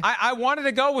 Okay. I wanted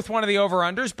to go with one of the over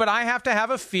unders, but I have to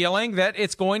have a feeling that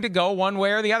it's going to go one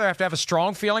way or the other. I have to have a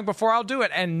strong feeling before I'll do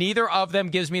it, and neither of them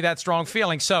gives me that strong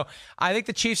feeling. So I think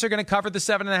the Chiefs are going to cover the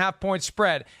 7.5 point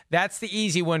spread. That's the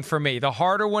easy one for me. The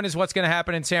harder one is what's going to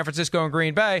happen in San Francisco and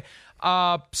Green Bay.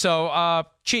 So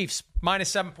Chiefs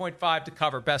minus 7.5 to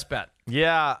cover. Best bet.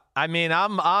 Yeah, I mean,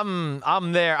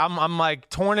 I'm there. I'm like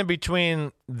torn in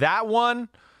between that one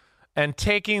and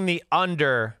taking the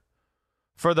under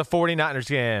for the 49ers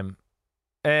game.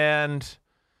 And,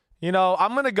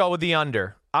 I'm going to go with the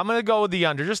under.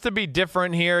 Just to be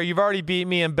different here. You've already beat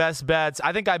me in best bets.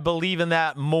 I think I believe in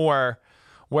that more.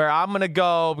 Where I'm going to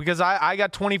go, because I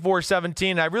got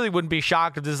 24-17. I really wouldn't be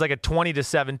shocked if this is like a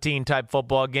 20-17 type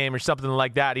football game or something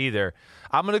like that either.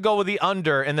 I'm going to go with the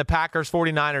under in the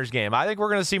Packers-49ers game. I think we're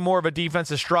going to see more of a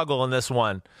defensive struggle in this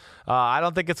one. I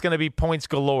don't think it's going to be points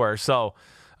galore. So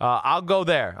I'll go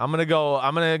there. I'm going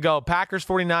to go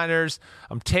Packers-49ers.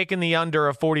 I'm taking the under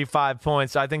of 45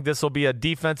 points. I think this will be a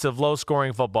defensive,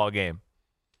 low-scoring football game.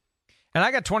 And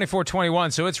I got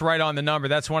 24-21, so it's right on the number.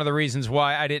 That's one of the reasons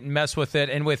why I didn't mess with it.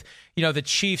 And with, the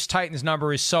Chiefs-Titans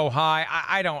number is so high,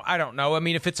 I don't know. I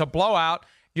mean, if it's a blowout,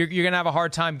 you're going to have a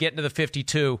hard time getting to the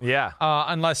 52. Yeah.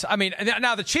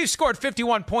 Now the Chiefs scored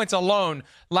 51 points alone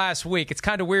last week. It's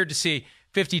kind of weird to see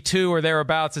 52 or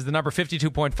thereabouts is the number,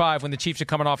 52.5 when the Chiefs are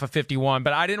coming off of 51.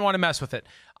 But I didn't want to mess with it.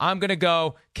 I'm going to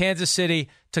go Kansas City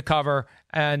to cover,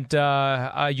 and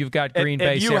you've got Green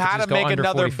Bay. If you had to make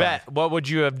another bet, what would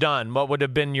you have done? What would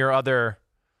have been your other?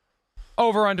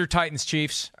 Over under Titans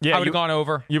Chiefs. Yeah, I would have gone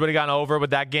over. You would have gone over with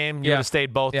that game? You would have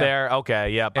stayed both there? Okay,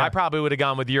 yeah. I probably would have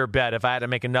gone with your bet if I had to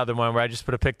make another one where I just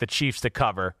would have picked the Chiefs to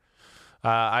cover.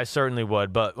 I certainly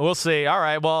would, but we'll see. All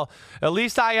right, well, at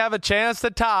least I have a chance to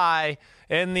tie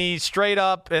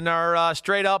in our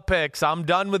straight up picks. I'm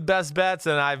done with best bets,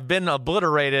 and I've been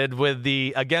obliterated with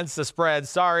the against the spread.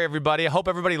 Sorry, everybody. I hope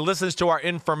everybody listens to our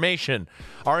information.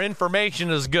 Our information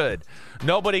is good.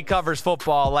 Nobody covers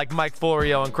football like Mike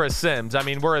Florio and Chris Sims. I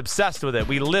mean, we're obsessed with it.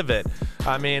 We live it.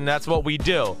 I mean, that's what we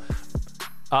do.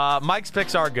 Mike's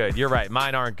picks are good. You're right.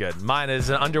 Mine aren't good. Mine is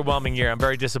an underwhelming year. I'm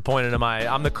very disappointed in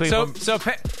I'm the Cleveland.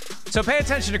 So pay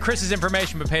attention to Chris's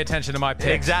information, but pay attention to my picks.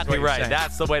 Exactly right.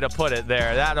 That's the way to put it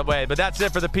there. That way. But that's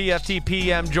it for the PFT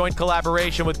PM joint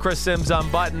collaboration with Chris Sims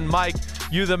Unbuttoned. Mike,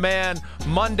 you the man.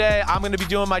 Monday, I'm going to be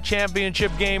doing my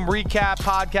championship game recap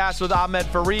podcast with Ahmed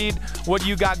Fareed. What do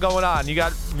you got going on? You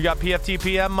got PFT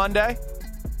PM Monday?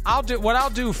 What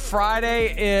I'll do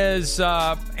Friday is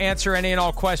answer any and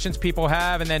all questions people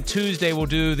have, and then Tuesday we'll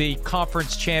do the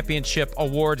conference championship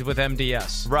awards with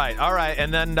MDS. Right. All right.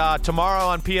 And then tomorrow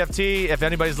on PFT, if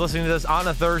anybody's listening to this on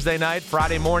a Thursday night,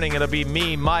 Friday morning, it'll be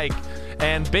me, Mike,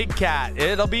 and Big Cat.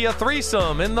 It'll be a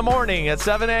threesome in the morning at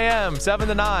 7 a.m., 7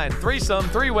 to 9. Threesome,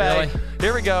 three-way. Really?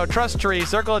 Here we go. Trust tree,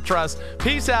 circle of trust.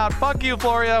 Peace out. Fuck you,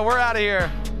 Florio. We're out of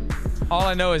here. All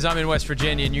I know is I'm in West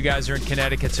Virginia and you guys are in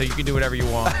Connecticut, so you can do whatever you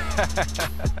want.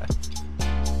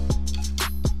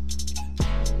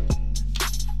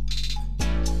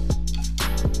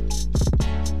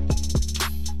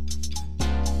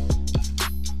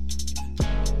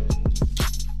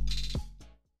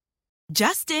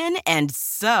 Just in and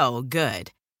so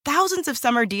good. Thousands of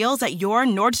summer deals at your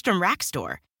Nordstrom Rack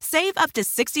store. Save up to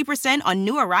 60% on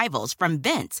new arrivals from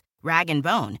Vince, Rag &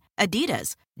 Bone,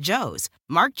 Adidas, Joe's,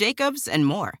 Marc Jacobs, and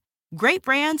more. Great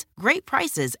brands, great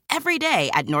prices every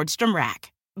day at Nordstrom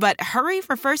Rack. But hurry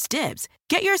for first dibs.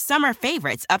 Get your summer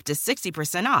favorites up to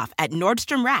 60% off at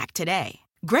Nordstrom Rack today.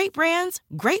 Great brands,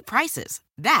 great prices.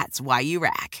 That's why you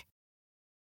rack.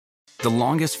 The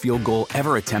longest field goal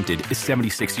ever attempted is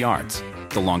 76 yards.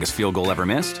 The longest field goal ever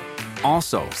missed?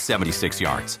 Also 76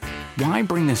 yards. Why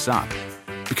bring this up?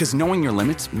 Because knowing your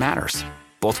limits matters,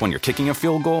 both when you're kicking a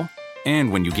field goal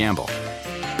and when you gamble.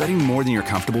 Betting more than you're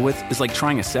comfortable with is like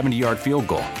trying a 70-yard field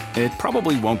goal. It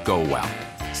probably won't go well.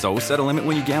 So set a limit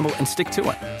when you gamble and stick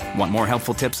to it. Want more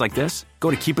helpful tips like this?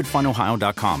 Go to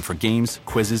keepitfunohio.com for games,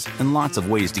 quizzes, and lots of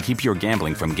ways to keep your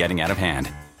gambling from getting out of hand.